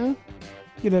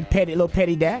 Get a little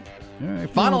petty Dak. All right,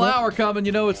 final hour coming.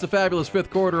 You know it's the fabulous fifth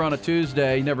quarter on a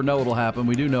Tuesday. You never know what'll happen.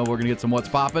 We do know we're going to get some What's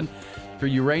Poppin'. For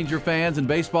you Ranger fans and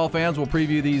baseball fans, we'll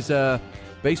preview these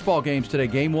baseball games today.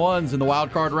 Game ones in the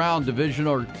wild card round, division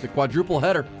or the quadruple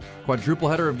header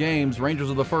of games.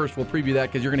 Rangers are the first. We'll preview that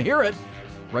because you're going to hear it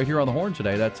right here on the horn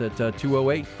today. That's at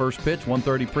 2:08 first pitch,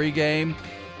 1:30 pregame.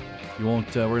 You won't.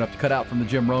 We're going to have to cut out from the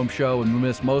Jim Rome show and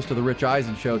miss most of the Rich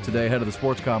Eisen show today ahead of the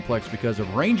sports complex because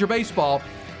of Ranger baseball.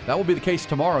 That will be the case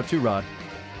tomorrow too, Rod.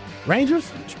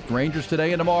 Rangers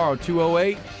today and tomorrow,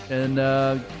 2:08,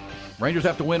 and Rangers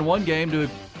have to win one game to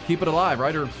keep it alive,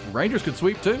 right? Or Rangers could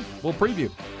sweep too. We'll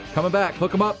preview. Coming back,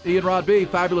 hook 'em up, Ian Rod B.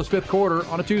 Fabulous fifth quarter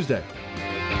on a Tuesday.